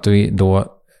göra att du då,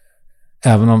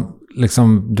 även om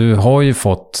liksom, du har ju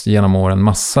fått genom åren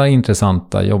massa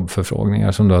intressanta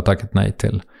jobbförfrågningar som du har tackat nej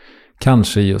till.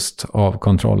 Kanske just av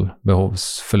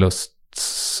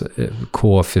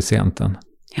kontrollbehovsförlustkoefficienten.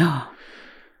 Ja.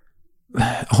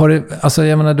 Alltså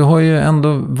jag menar, du har ju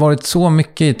ändå varit så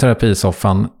mycket i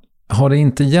terapisoffan. Har det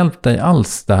inte hjälpt dig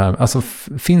alls det här? Alltså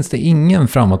finns det ingen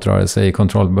framåtrörelse i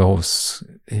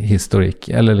kontrollbehovshistorik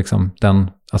eller liksom den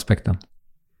aspekten?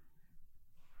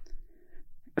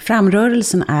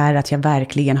 Framrörelsen är att jag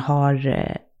verkligen har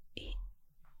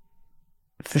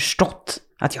förstått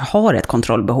att jag har ett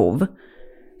kontrollbehov.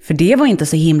 För det var inte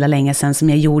så himla länge sedan som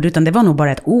jag gjorde, utan det var nog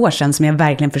bara ett år sedan som jag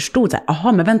verkligen förstod.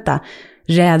 Jaha, men vänta.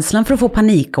 Rädslan för att få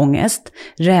panikångest,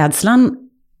 rädslan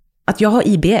att jag har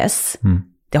IBS,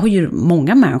 det har ju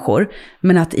många människor,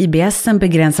 men att IBSen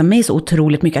begränsar mig så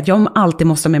otroligt mycket, att jag alltid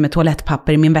måste ha med mig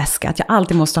toalettpapper i min väska, att jag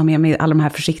alltid måste ha med mig alla de här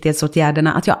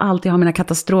försiktighetsåtgärderna, att jag alltid har mina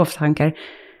katastroftankar.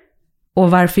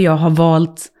 Och varför jag har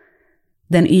valt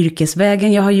den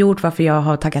yrkesvägen jag har gjort, varför jag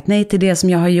har tackat nej till det som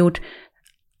jag har gjort.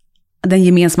 Den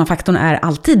gemensamma faktorn är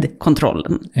alltid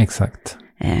kontrollen. Exakt.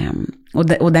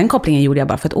 Och den kopplingen gjorde jag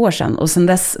bara för ett år sedan. Och sen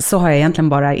dess så har jag egentligen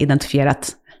bara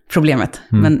identifierat problemet,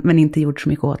 men inte gjort så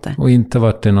mycket åt det. Och inte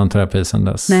varit i någon terapi sedan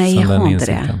dess? Nej, jag har inte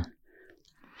det.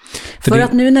 För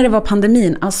att nu när det var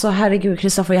pandemin, alltså herregud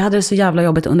Kristoffer, jag hade det så jävla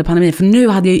jobbigt under pandemin, för nu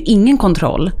hade jag ju ingen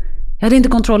kontroll. Jag hade inte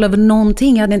kontroll över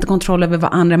någonting, jag hade inte kontroll över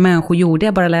vad andra människor gjorde,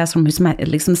 jag bara läste om hur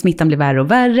liksom smittan blev värre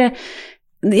och värre.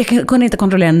 Jag kunde inte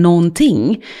kontrollera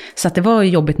någonting, så att det var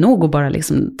jobbigt nog att bara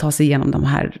liksom ta sig igenom de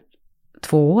här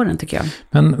 2 åren tycker jag.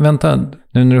 Men vänta,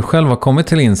 nu när du själv har kommit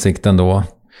till insikten då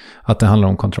att det handlar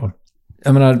om kontroll.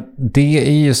 Jag menar, det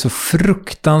är ju så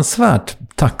fruktansvärt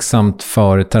tacksamt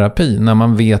för terapi när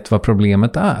man vet vad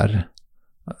problemet är.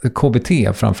 KBT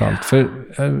framförallt. För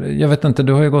jag vet inte,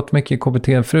 du har ju gått mycket i KBT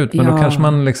förut, men då kanske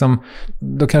man liksom,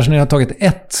 då kanske ni har tagit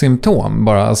ett symptom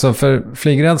bara. Alltså för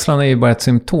flygrädslan är ju bara ett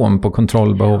symptom på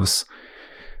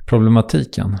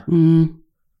kontrollbehovsproblematiken.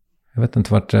 Jag vet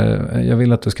inte jag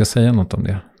vill att du ska säga något om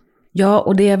det. Ja,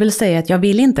 och det jag vill säga är att jag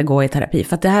vill inte gå i terapi,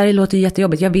 för att det här låter ju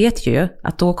jättejobbigt. Jag vet ju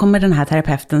att då kommer den här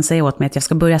terapeuten säga åt mig att jag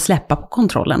ska börja släppa på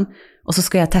kontrollen, och så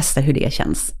ska jag testa hur det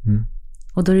känns.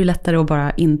 Och då är det ju lättare att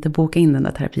bara inte boka in den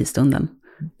där terapistunden.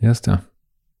 Just det.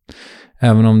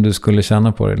 Även om du skulle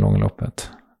känna på det i långa loppet.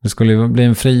 Du skulle ju bli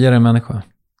en friare människa.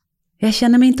 Jag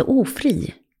känner mig inte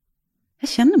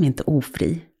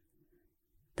ofri.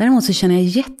 Däremot så känner jag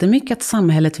jättemycket att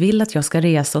samhället vill att jag ska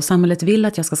resa och samhället vill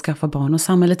att jag ska skaffa barn och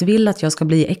samhället vill att jag ska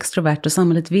bli extrovert och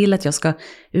samhället vill att jag ska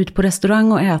ut på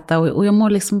restaurang och äta och jag mår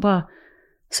liksom bara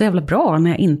så jävla bra när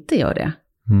jag inte gör det.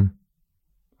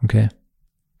 Okej.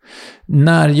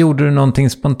 När gjorde du någonting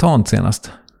spontant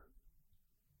senast?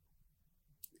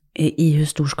 I hur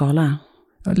stor skala?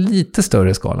 Ja, lite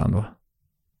större skala ändå.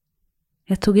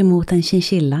 Jag tog emot en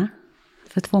chinchilla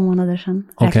för 2 månader sedan.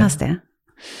 Räknas det?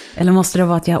 Eller måste det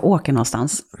vara att jag åker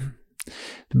någonstans?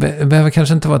 Det behöver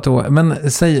kanske inte vara ett år.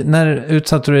 Men säg, när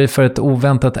utsatte du dig för ett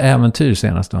oväntat äventyr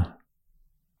senast då?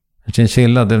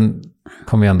 Chinchilla, den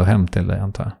kom ju ändå hem till dig,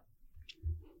 antar jag.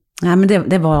 Nej, men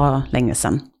det var länge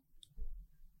sedan.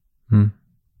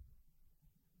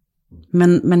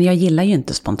 Men jag gillar ju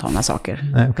inte spontana saker.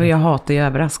 Nej, okay. För jag hatar ju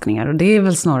överraskningar. Och det är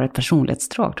väl snarare ett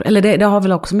personlighetsdrag. Eller det har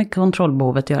väl också med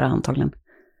kontrollbehovet att göra antagligen.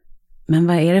 Men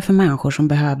vad är det för människor som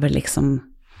behöver liksom...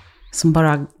 Som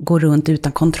bara går runt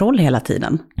utan kontroll hela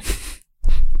tiden?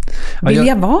 Vill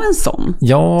jag vara en sån?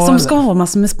 Ja, som ska ha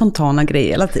massor med spontana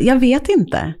grejer? Jag vet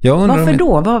inte. Varför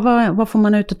då? Vad får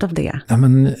man ut av det? Ja,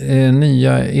 men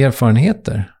nya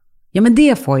erfarenheter. Ja, men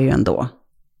det får jag ju ändå.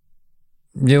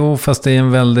 Jo, fast det är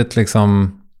en väldigt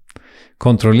liksom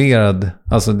kontrollerad,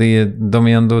 alltså de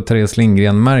är ändå Therese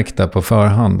Lindgren-märkta på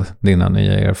förhand, dina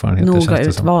nya erfarenheter. Noga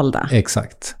utvalda.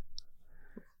 Exakt.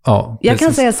 Ja, jag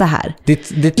kan säga så här.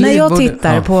 Ditt när jag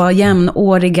tittar på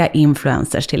jämnåriga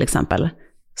influencers till exempel,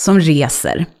 som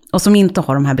reser och som inte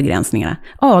har de här begränsningarna.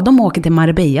 Ja, de åker till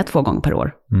Marbella 2 gånger per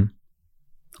år.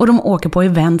 Och de åker på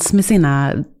events med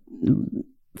sina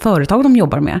företag de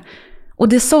jobbar med. Och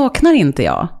det saknar inte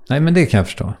jag. Nej, men det kan jag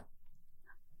förstå.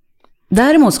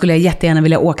 Däremot skulle jag jättegärna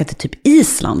vilja åka till typ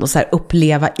Island och så här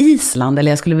uppleva Island.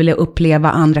 Eller jag skulle vilja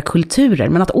uppleva andra kulturer.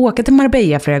 Men att åka till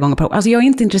Marbella flera gånger per år, alltså jag är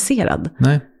inte intresserad.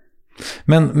 Nej.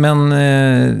 Men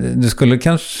du skulle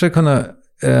kanske kunna,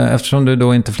 eftersom du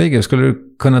då inte flyger, skulle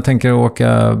du kunna tänka dig att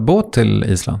åka båt till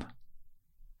Island?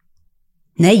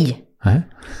 Nej. Nej.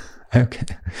 Okej.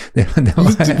 Det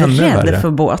var livrädd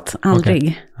för båt, aldrig.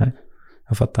 Okay. Nej.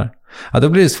 Jag fattar. Ja, då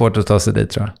blir det svårt att ta sig dit,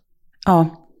 tror jag.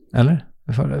 Ja. Eller?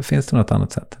 Finns det något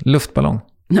annat sätt? Luftballong?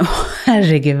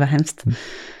 Herregud, vad hemskt.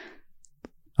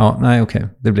 Ja, nej, okej.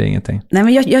 Det blir ingenting. Nej,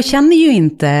 men jag känner ju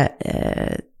inte...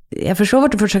 jag förstår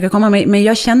vart du försöker komma med, men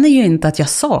jag känner ju inte att jag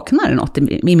saknar något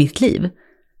i mitt liv.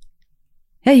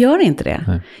 Jag gör inte det.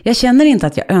 Nej. Jag känner inte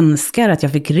att jag önskar att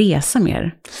jag fick resa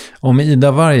mer. Om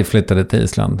Ida Warg flyttade till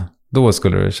Island, då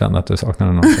skulle du känna att du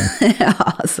saknade någonting.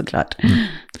 Ja, såklart.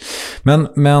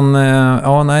 Men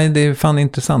ja, nej, det är fan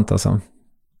intressant alltså.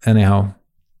 Anyhow.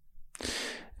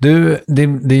 Det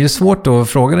är ju svårt att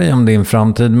fråga dig om din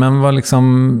framtid, men vad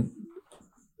liksom,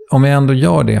 om jag ändå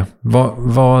gör det,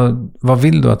 vad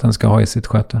vill du att den ska ha i sitt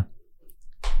sköte?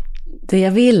 Det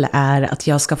jag vill är att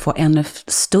jag ska få ännu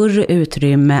större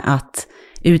utrymme att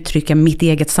uttrycka mitt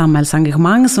eget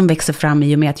samhällsengagemang som växer fram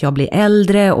i och med att jag blir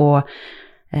äldre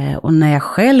och när jag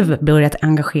själv börjat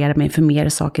engagera mig för mer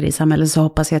saker i samhället så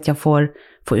hoppas jag att jag får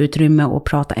utrymme att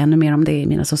prata ännu mer om det i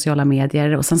mina sociala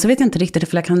medier. Och sen så vet jag inte riktigt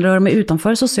för jag kan röra mig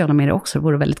utanför sociala medier också. Det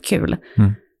vore väldigt kul.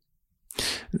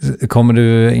 Kommer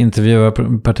du intervjua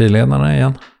partiledarna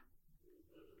igen?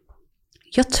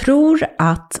 Jag tror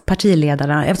att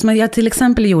partiledarna, eftersom jag till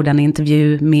exempel gjorde en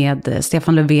intervju med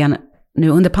Stefan Löfven nu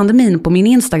under pandemin på min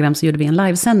Instagram, så gjorde vi en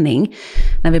livesändning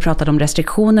när vi pratade om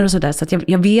restriktioner och sådär. Så att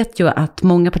jag vet ju att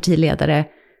många partiledare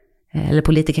eller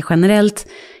politiker generellt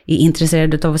är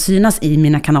intresserade av att synas i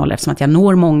mina kanaler eftersom att jag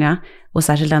når många. Och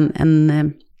särskilt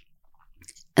en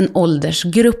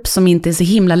åldersgrupp som inte är så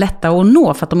himla lätta att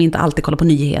nå för att de inte alltid kollar på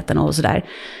nyheterna och sådär.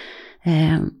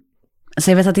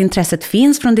 Så jag vet att intresset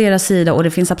finns från deras sida och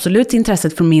det finns absolut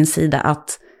intresset från min sida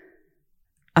att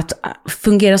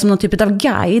fungera som någon typ av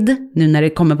guide nu när det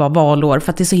kommer vara valår,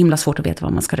 för att det är så himla svårt att veta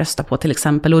vad man ska rösta på till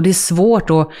exempel, och det är svårt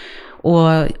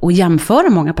att jämföra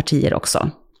många partier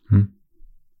också.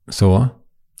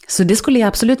 Så det skulle jag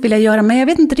absolut vilja göra, men jag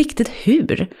vet inte riktigt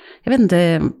hur. Jag vet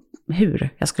inte hur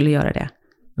jag skulle göra det.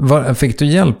 Fick du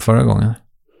hjälp förra gången?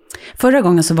 Förra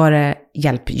gången så var det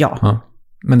hjälp, ja.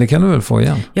 Men det kan du väl få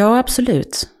igen? Ja,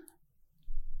 absolut.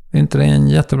 Är inte det en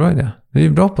jättebra idé? Du är ju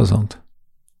bra på sånt.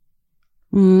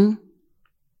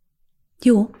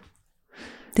 Jo,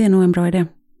 det är nog en bra idé.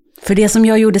 För det som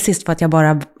jag gjorde sist var att jag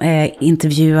bara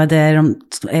intervjuade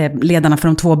ledarna för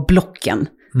de 2 blocken.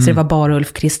 Så det var bara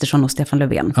Ulf Kristersson och Stefan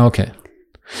Löfven. Okej.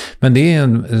 Men det är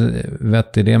en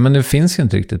vettig idé. Men det finns ju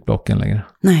inte riktigt blocken längre.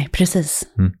 Nej, precis.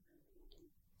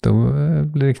 Då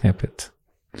blir det knepigt.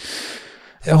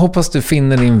 Jag hoppas du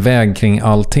finner din väg kring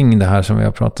allting det här som vi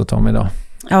har pratat om idag.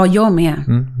 Ja, jag med.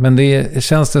 Men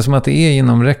känns det som att det är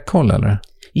inom räckhåll, eller?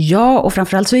 Ja, och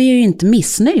framförallt så är jag ju inte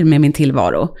missnöjd med min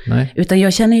tillvaro. Nej. Utan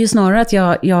jag känner ju snarare att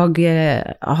jag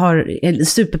är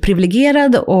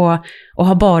superprivilegierad och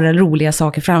har bara roliga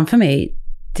saker framför mig.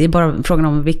 Det är bara frågan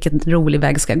om vilken rolig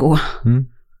väg ska gå. Mm.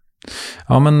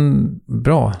 Ja, men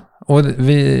bra. Och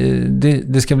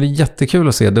det ska bli jättekul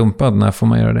att se Dumpad. När får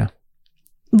man göra det?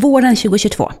 Våren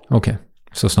 2022. Okej,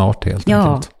 så snart helt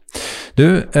enkelt.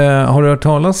 Du, har du hört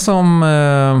talas om...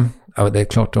 ja, det är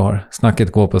klart du har.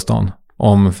 Snacket går på stan.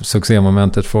 Om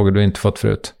succémomentet, frågor du inte fått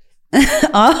förut.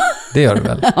 Ja. Det gör du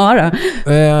väl? Ja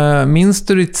då. Minns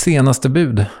du ditt senaste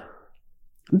bud?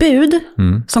 Bud?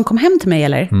 Som kom hem till mig,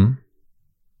 eller?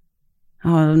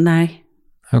 Ja, nej.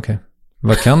 Okej.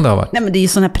 Vad kan det ha varit? Nej, men det är ju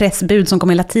sådana här pressbud som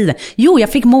kommer hela tiden. Jo, jag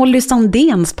fick Molly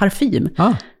Sandéns parfym.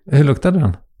 Hur luktade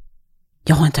den?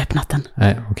 Jag har inte öppnat den.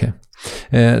 Nej, okej.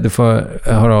 Du får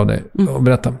höra av dig och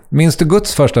berätta. Minns du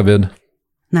Guds första bud?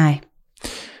 Nej.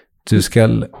 Du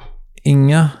ska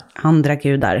inga... Andra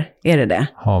gudar, är det?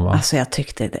 Hava. Alltså jag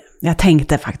tyckte det. Jag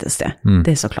tänkte faktiskt det.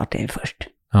 Det är såklart det är först.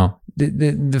 Ja,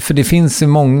 för det finns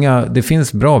många, det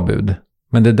finns bra bud.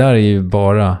 Men det där är ju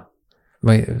bara...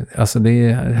 Alltså det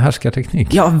är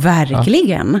härskarteknik. Ja,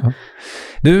 verkligen. Ja.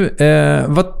 Du,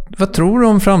 vad tror du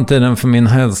om framtiden för min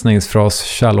hälsningsfras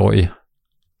Shaloi?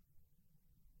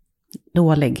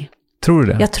 Dålig. Tror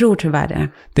du det? Jag tror tyvärr det.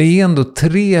 Det är ändå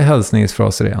 3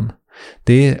 hälsningsfraser igen.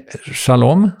 Det är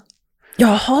Shalom.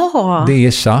 Jaha. Det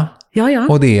är Sha. Ja.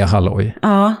 Och det är Halloj.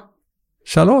 Ja.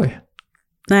 Shaloi.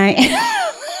 Nej.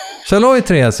 Shaloi,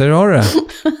 Therese, hur har du det?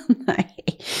 Nej.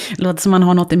 Det låter som man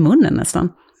har något i munnen nästan.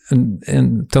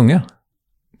 En tunga.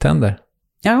 Tänder.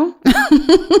 Ja.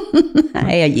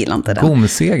 Nej, jag gillar inte det.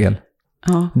 Gomsegel.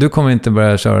 Ja. Du kommer inte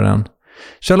börja köra den.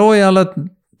 Shaloi, alla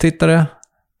tittare.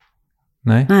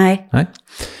 Nej.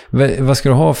 Vad ska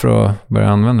du ha för att börja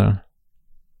använda den?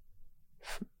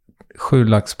 7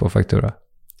 lax på faktura.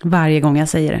 Varje gång jag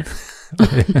säger det.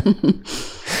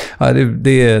 Ja,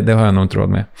 det har jag nog inte råd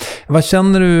med. Vad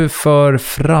känner du för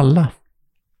fralla?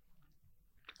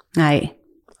 Nej.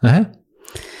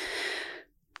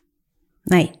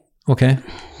 Nej. Okej.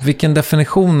 Vilken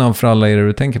definition av fralla är det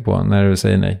du tänker på när du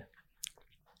säger nej?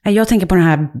 Jag tänker på den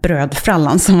här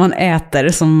brödfrallan som man äter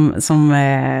som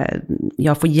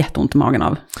jag får jätteont i magen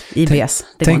av. IBS,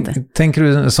 det går inte. Tänker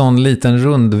du en sån liten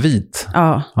rundvit?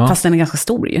 Ja, fast den är ganska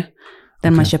stor ju.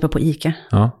 Den man köper på Ica.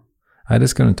 Ja, nej det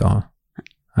ska du inte ha.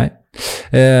 Nej,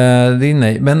 det är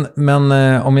nej. Men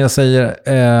om jag säger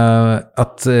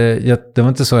att det var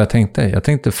inte så jag tänkte. Jag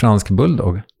tänkte fransk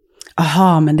bulldog.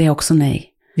 Aha, men det är också nej.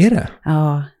 Är det?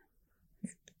 Ja.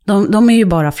 De är ju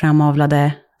bara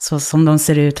framavlade så som de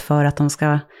ser ut för att de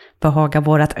ska behaga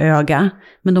vårat öga.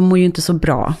 Men de mår ju inte så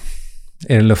bra.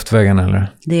 Är det luftvägarna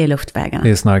eller? Det är luftvägarna. Det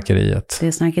är snarkeriet. Det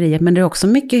är snarkeriet, men det är också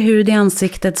mycket hud i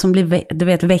ansiktet som blir, du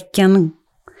vet, väcken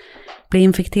blir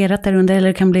infekterat där under, eller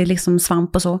det kan bli liksom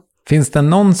svamp och så. Finns det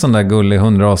någon sån där gullig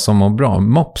hundras som mår bra?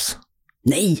 Mops?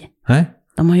 Nej. Nej?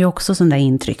 De har ju också sån där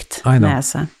intryckt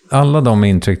näsa. Alla de är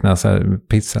intryckt näsa,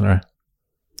 piss eller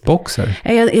boxer?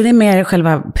 Är det mer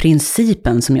själva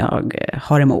principen som jag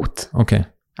har emot? Okej.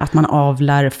 Att man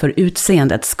avlar för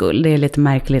utseendets skull. Det är lite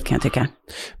märkligt kan jag tycka.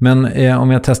 Men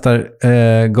om jag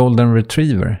testar Golden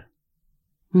Retriever.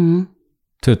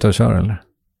 Tuta och kör eller?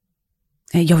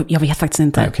 Jag vet faktiskt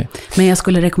inte. Nej, okay. Men jag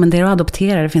skulle rekommendera att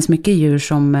adoptera. Det finns mycket djur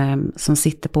som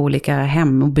sitter på olika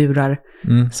hem och burar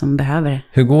som behöver.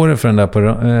 Hur går det för den där på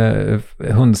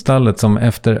hundstallet som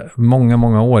efter många,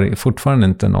 många år fortfarande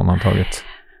inte någon har tagit?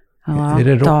 Ja,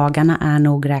 dagarna är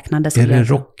nog räknade. Är det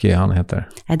Rocky han heter?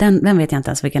 Nej, den vet jag inte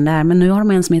ens vilken det är. Men nu har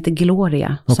de en som heter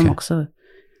Gloria som också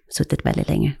suttit väldigt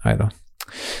länge. Nej då.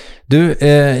 Du,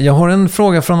 jag har en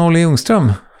fråga från Olle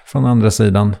Ljungström från andra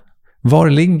sidan. Var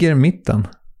ligger mitten?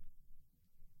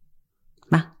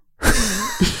 Va?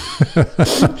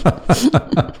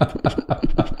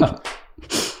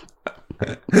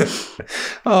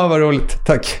 Ja, vad roligt.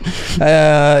 Tack.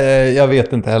 Jag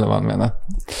vet inte heller vad han menar.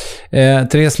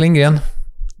 Therese Lindgren,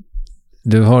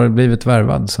 du har blivit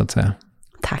värvad så att säga.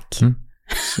 Tack.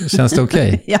 Känns det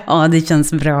okej? Ja, det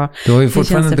känns bra. Du har ju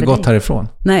fortfarande inte gått härifrån.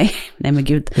 Nej men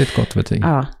gud. Det är ett gott betyg.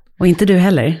 Ja, och inte du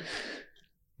heller.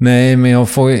 Nej, men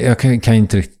jag kan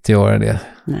inte riktigt göra det.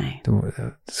 Nej.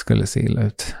 Det skulle se illa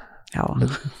ut. Ja.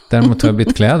 Däremot har jag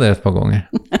bytt kläder ett par gånger.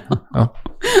 Ja,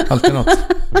 alltid något.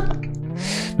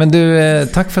 Men du,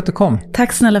 tack för att du kom.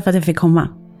 Tack snälla för att jag fick komma.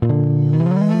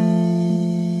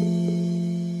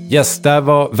 Yes, där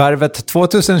var Värvet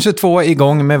 2022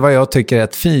 igång med vad jag tycker är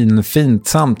ett fint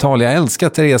samtal. Jag älskar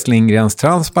Therese Lindgrens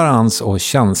transparens och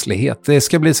känslighet. Det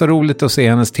ska bli så roligt att se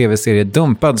hennes tv-serie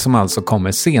Dumpad som alltså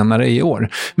kommer senare i år.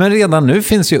 Men redan nu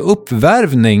finns ju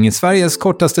Uppvärvning, Sveriges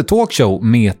kortaste talkshow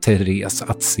med Therese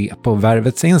att se på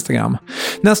Värvets Instagram.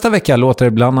 Nästa vecka låter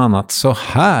det bland annat så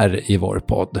här i vår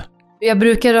podd. Jag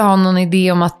brukar ha någon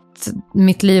idé om att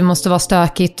mitt liv måste vara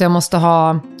stökigt och jag måste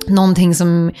ha någonting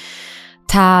som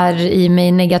tär i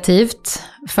mig negativt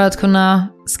för att kunna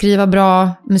skriva bra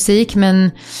musik,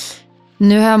 men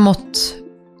nu har jag mått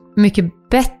mycket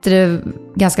bättre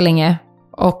ganska länge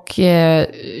och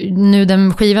nu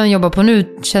den skivan jag jobbar på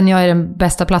nu känner jag är den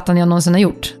bästa plattan jag någonsin har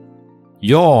gjort.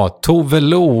 Ja, Tove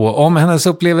Lo om hennes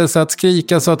upplevelse att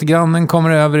skrika så att grannen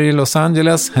kommer över i Los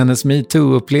Angeles, hennes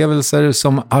MeToo-upplevelser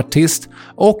som artist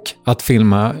och att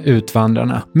filma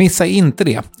Utvandrarna. Missa inte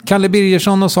det. Kalle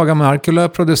Birgersson och Saga Markula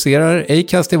producerar,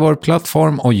 Acast i vår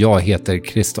plattform och jag heter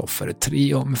Kristoffer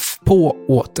Triumf. På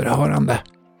återhörande.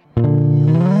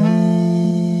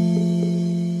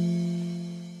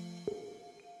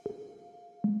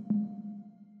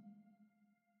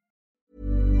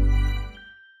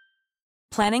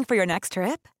 Planning for your next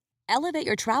trip? Elevate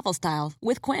your travel style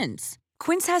with Quince.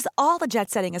 Quince has all the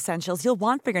jet-setting essentials you'll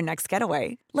want for your next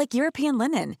getaway, like European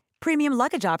linen, premium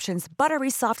luggage options, buttery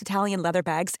soft Italian leather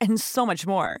bags, and so much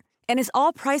more. And is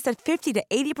all priced at 50 to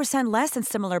 80% less than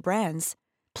similar brands.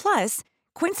 Plus,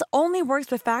 Quince only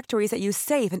works with factories that use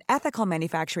safe and ethical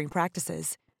manufacturing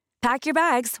practices. Pack your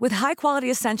bags with high-quality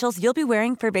essentials you'll be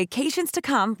wearing for vacations to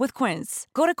come with Quince.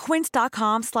 Go to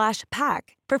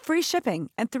quince.com/pack for free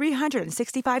shipping and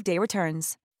 365-day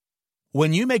returns.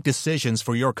 When you make decisions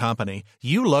for your company,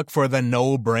 you look for the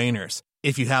no-brainers.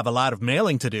 If you have a lot of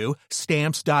mailing to do,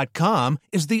 Stamps.com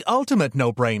is the ultimate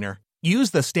no-brainer.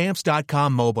 Use the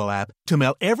Stamps.com mobile app to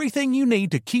mail everything you need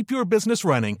to keep your business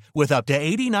running with up to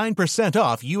 89%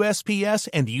 off USPS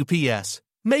and UPS.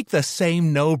 Make the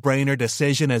same no-brainer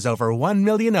decision as over 1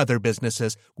 million other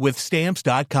businesses with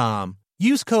Stamps.com.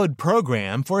 Use code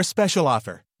PROGRAM for a special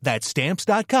offer. That's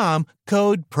Stamps.com,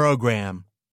 code PROGRAM.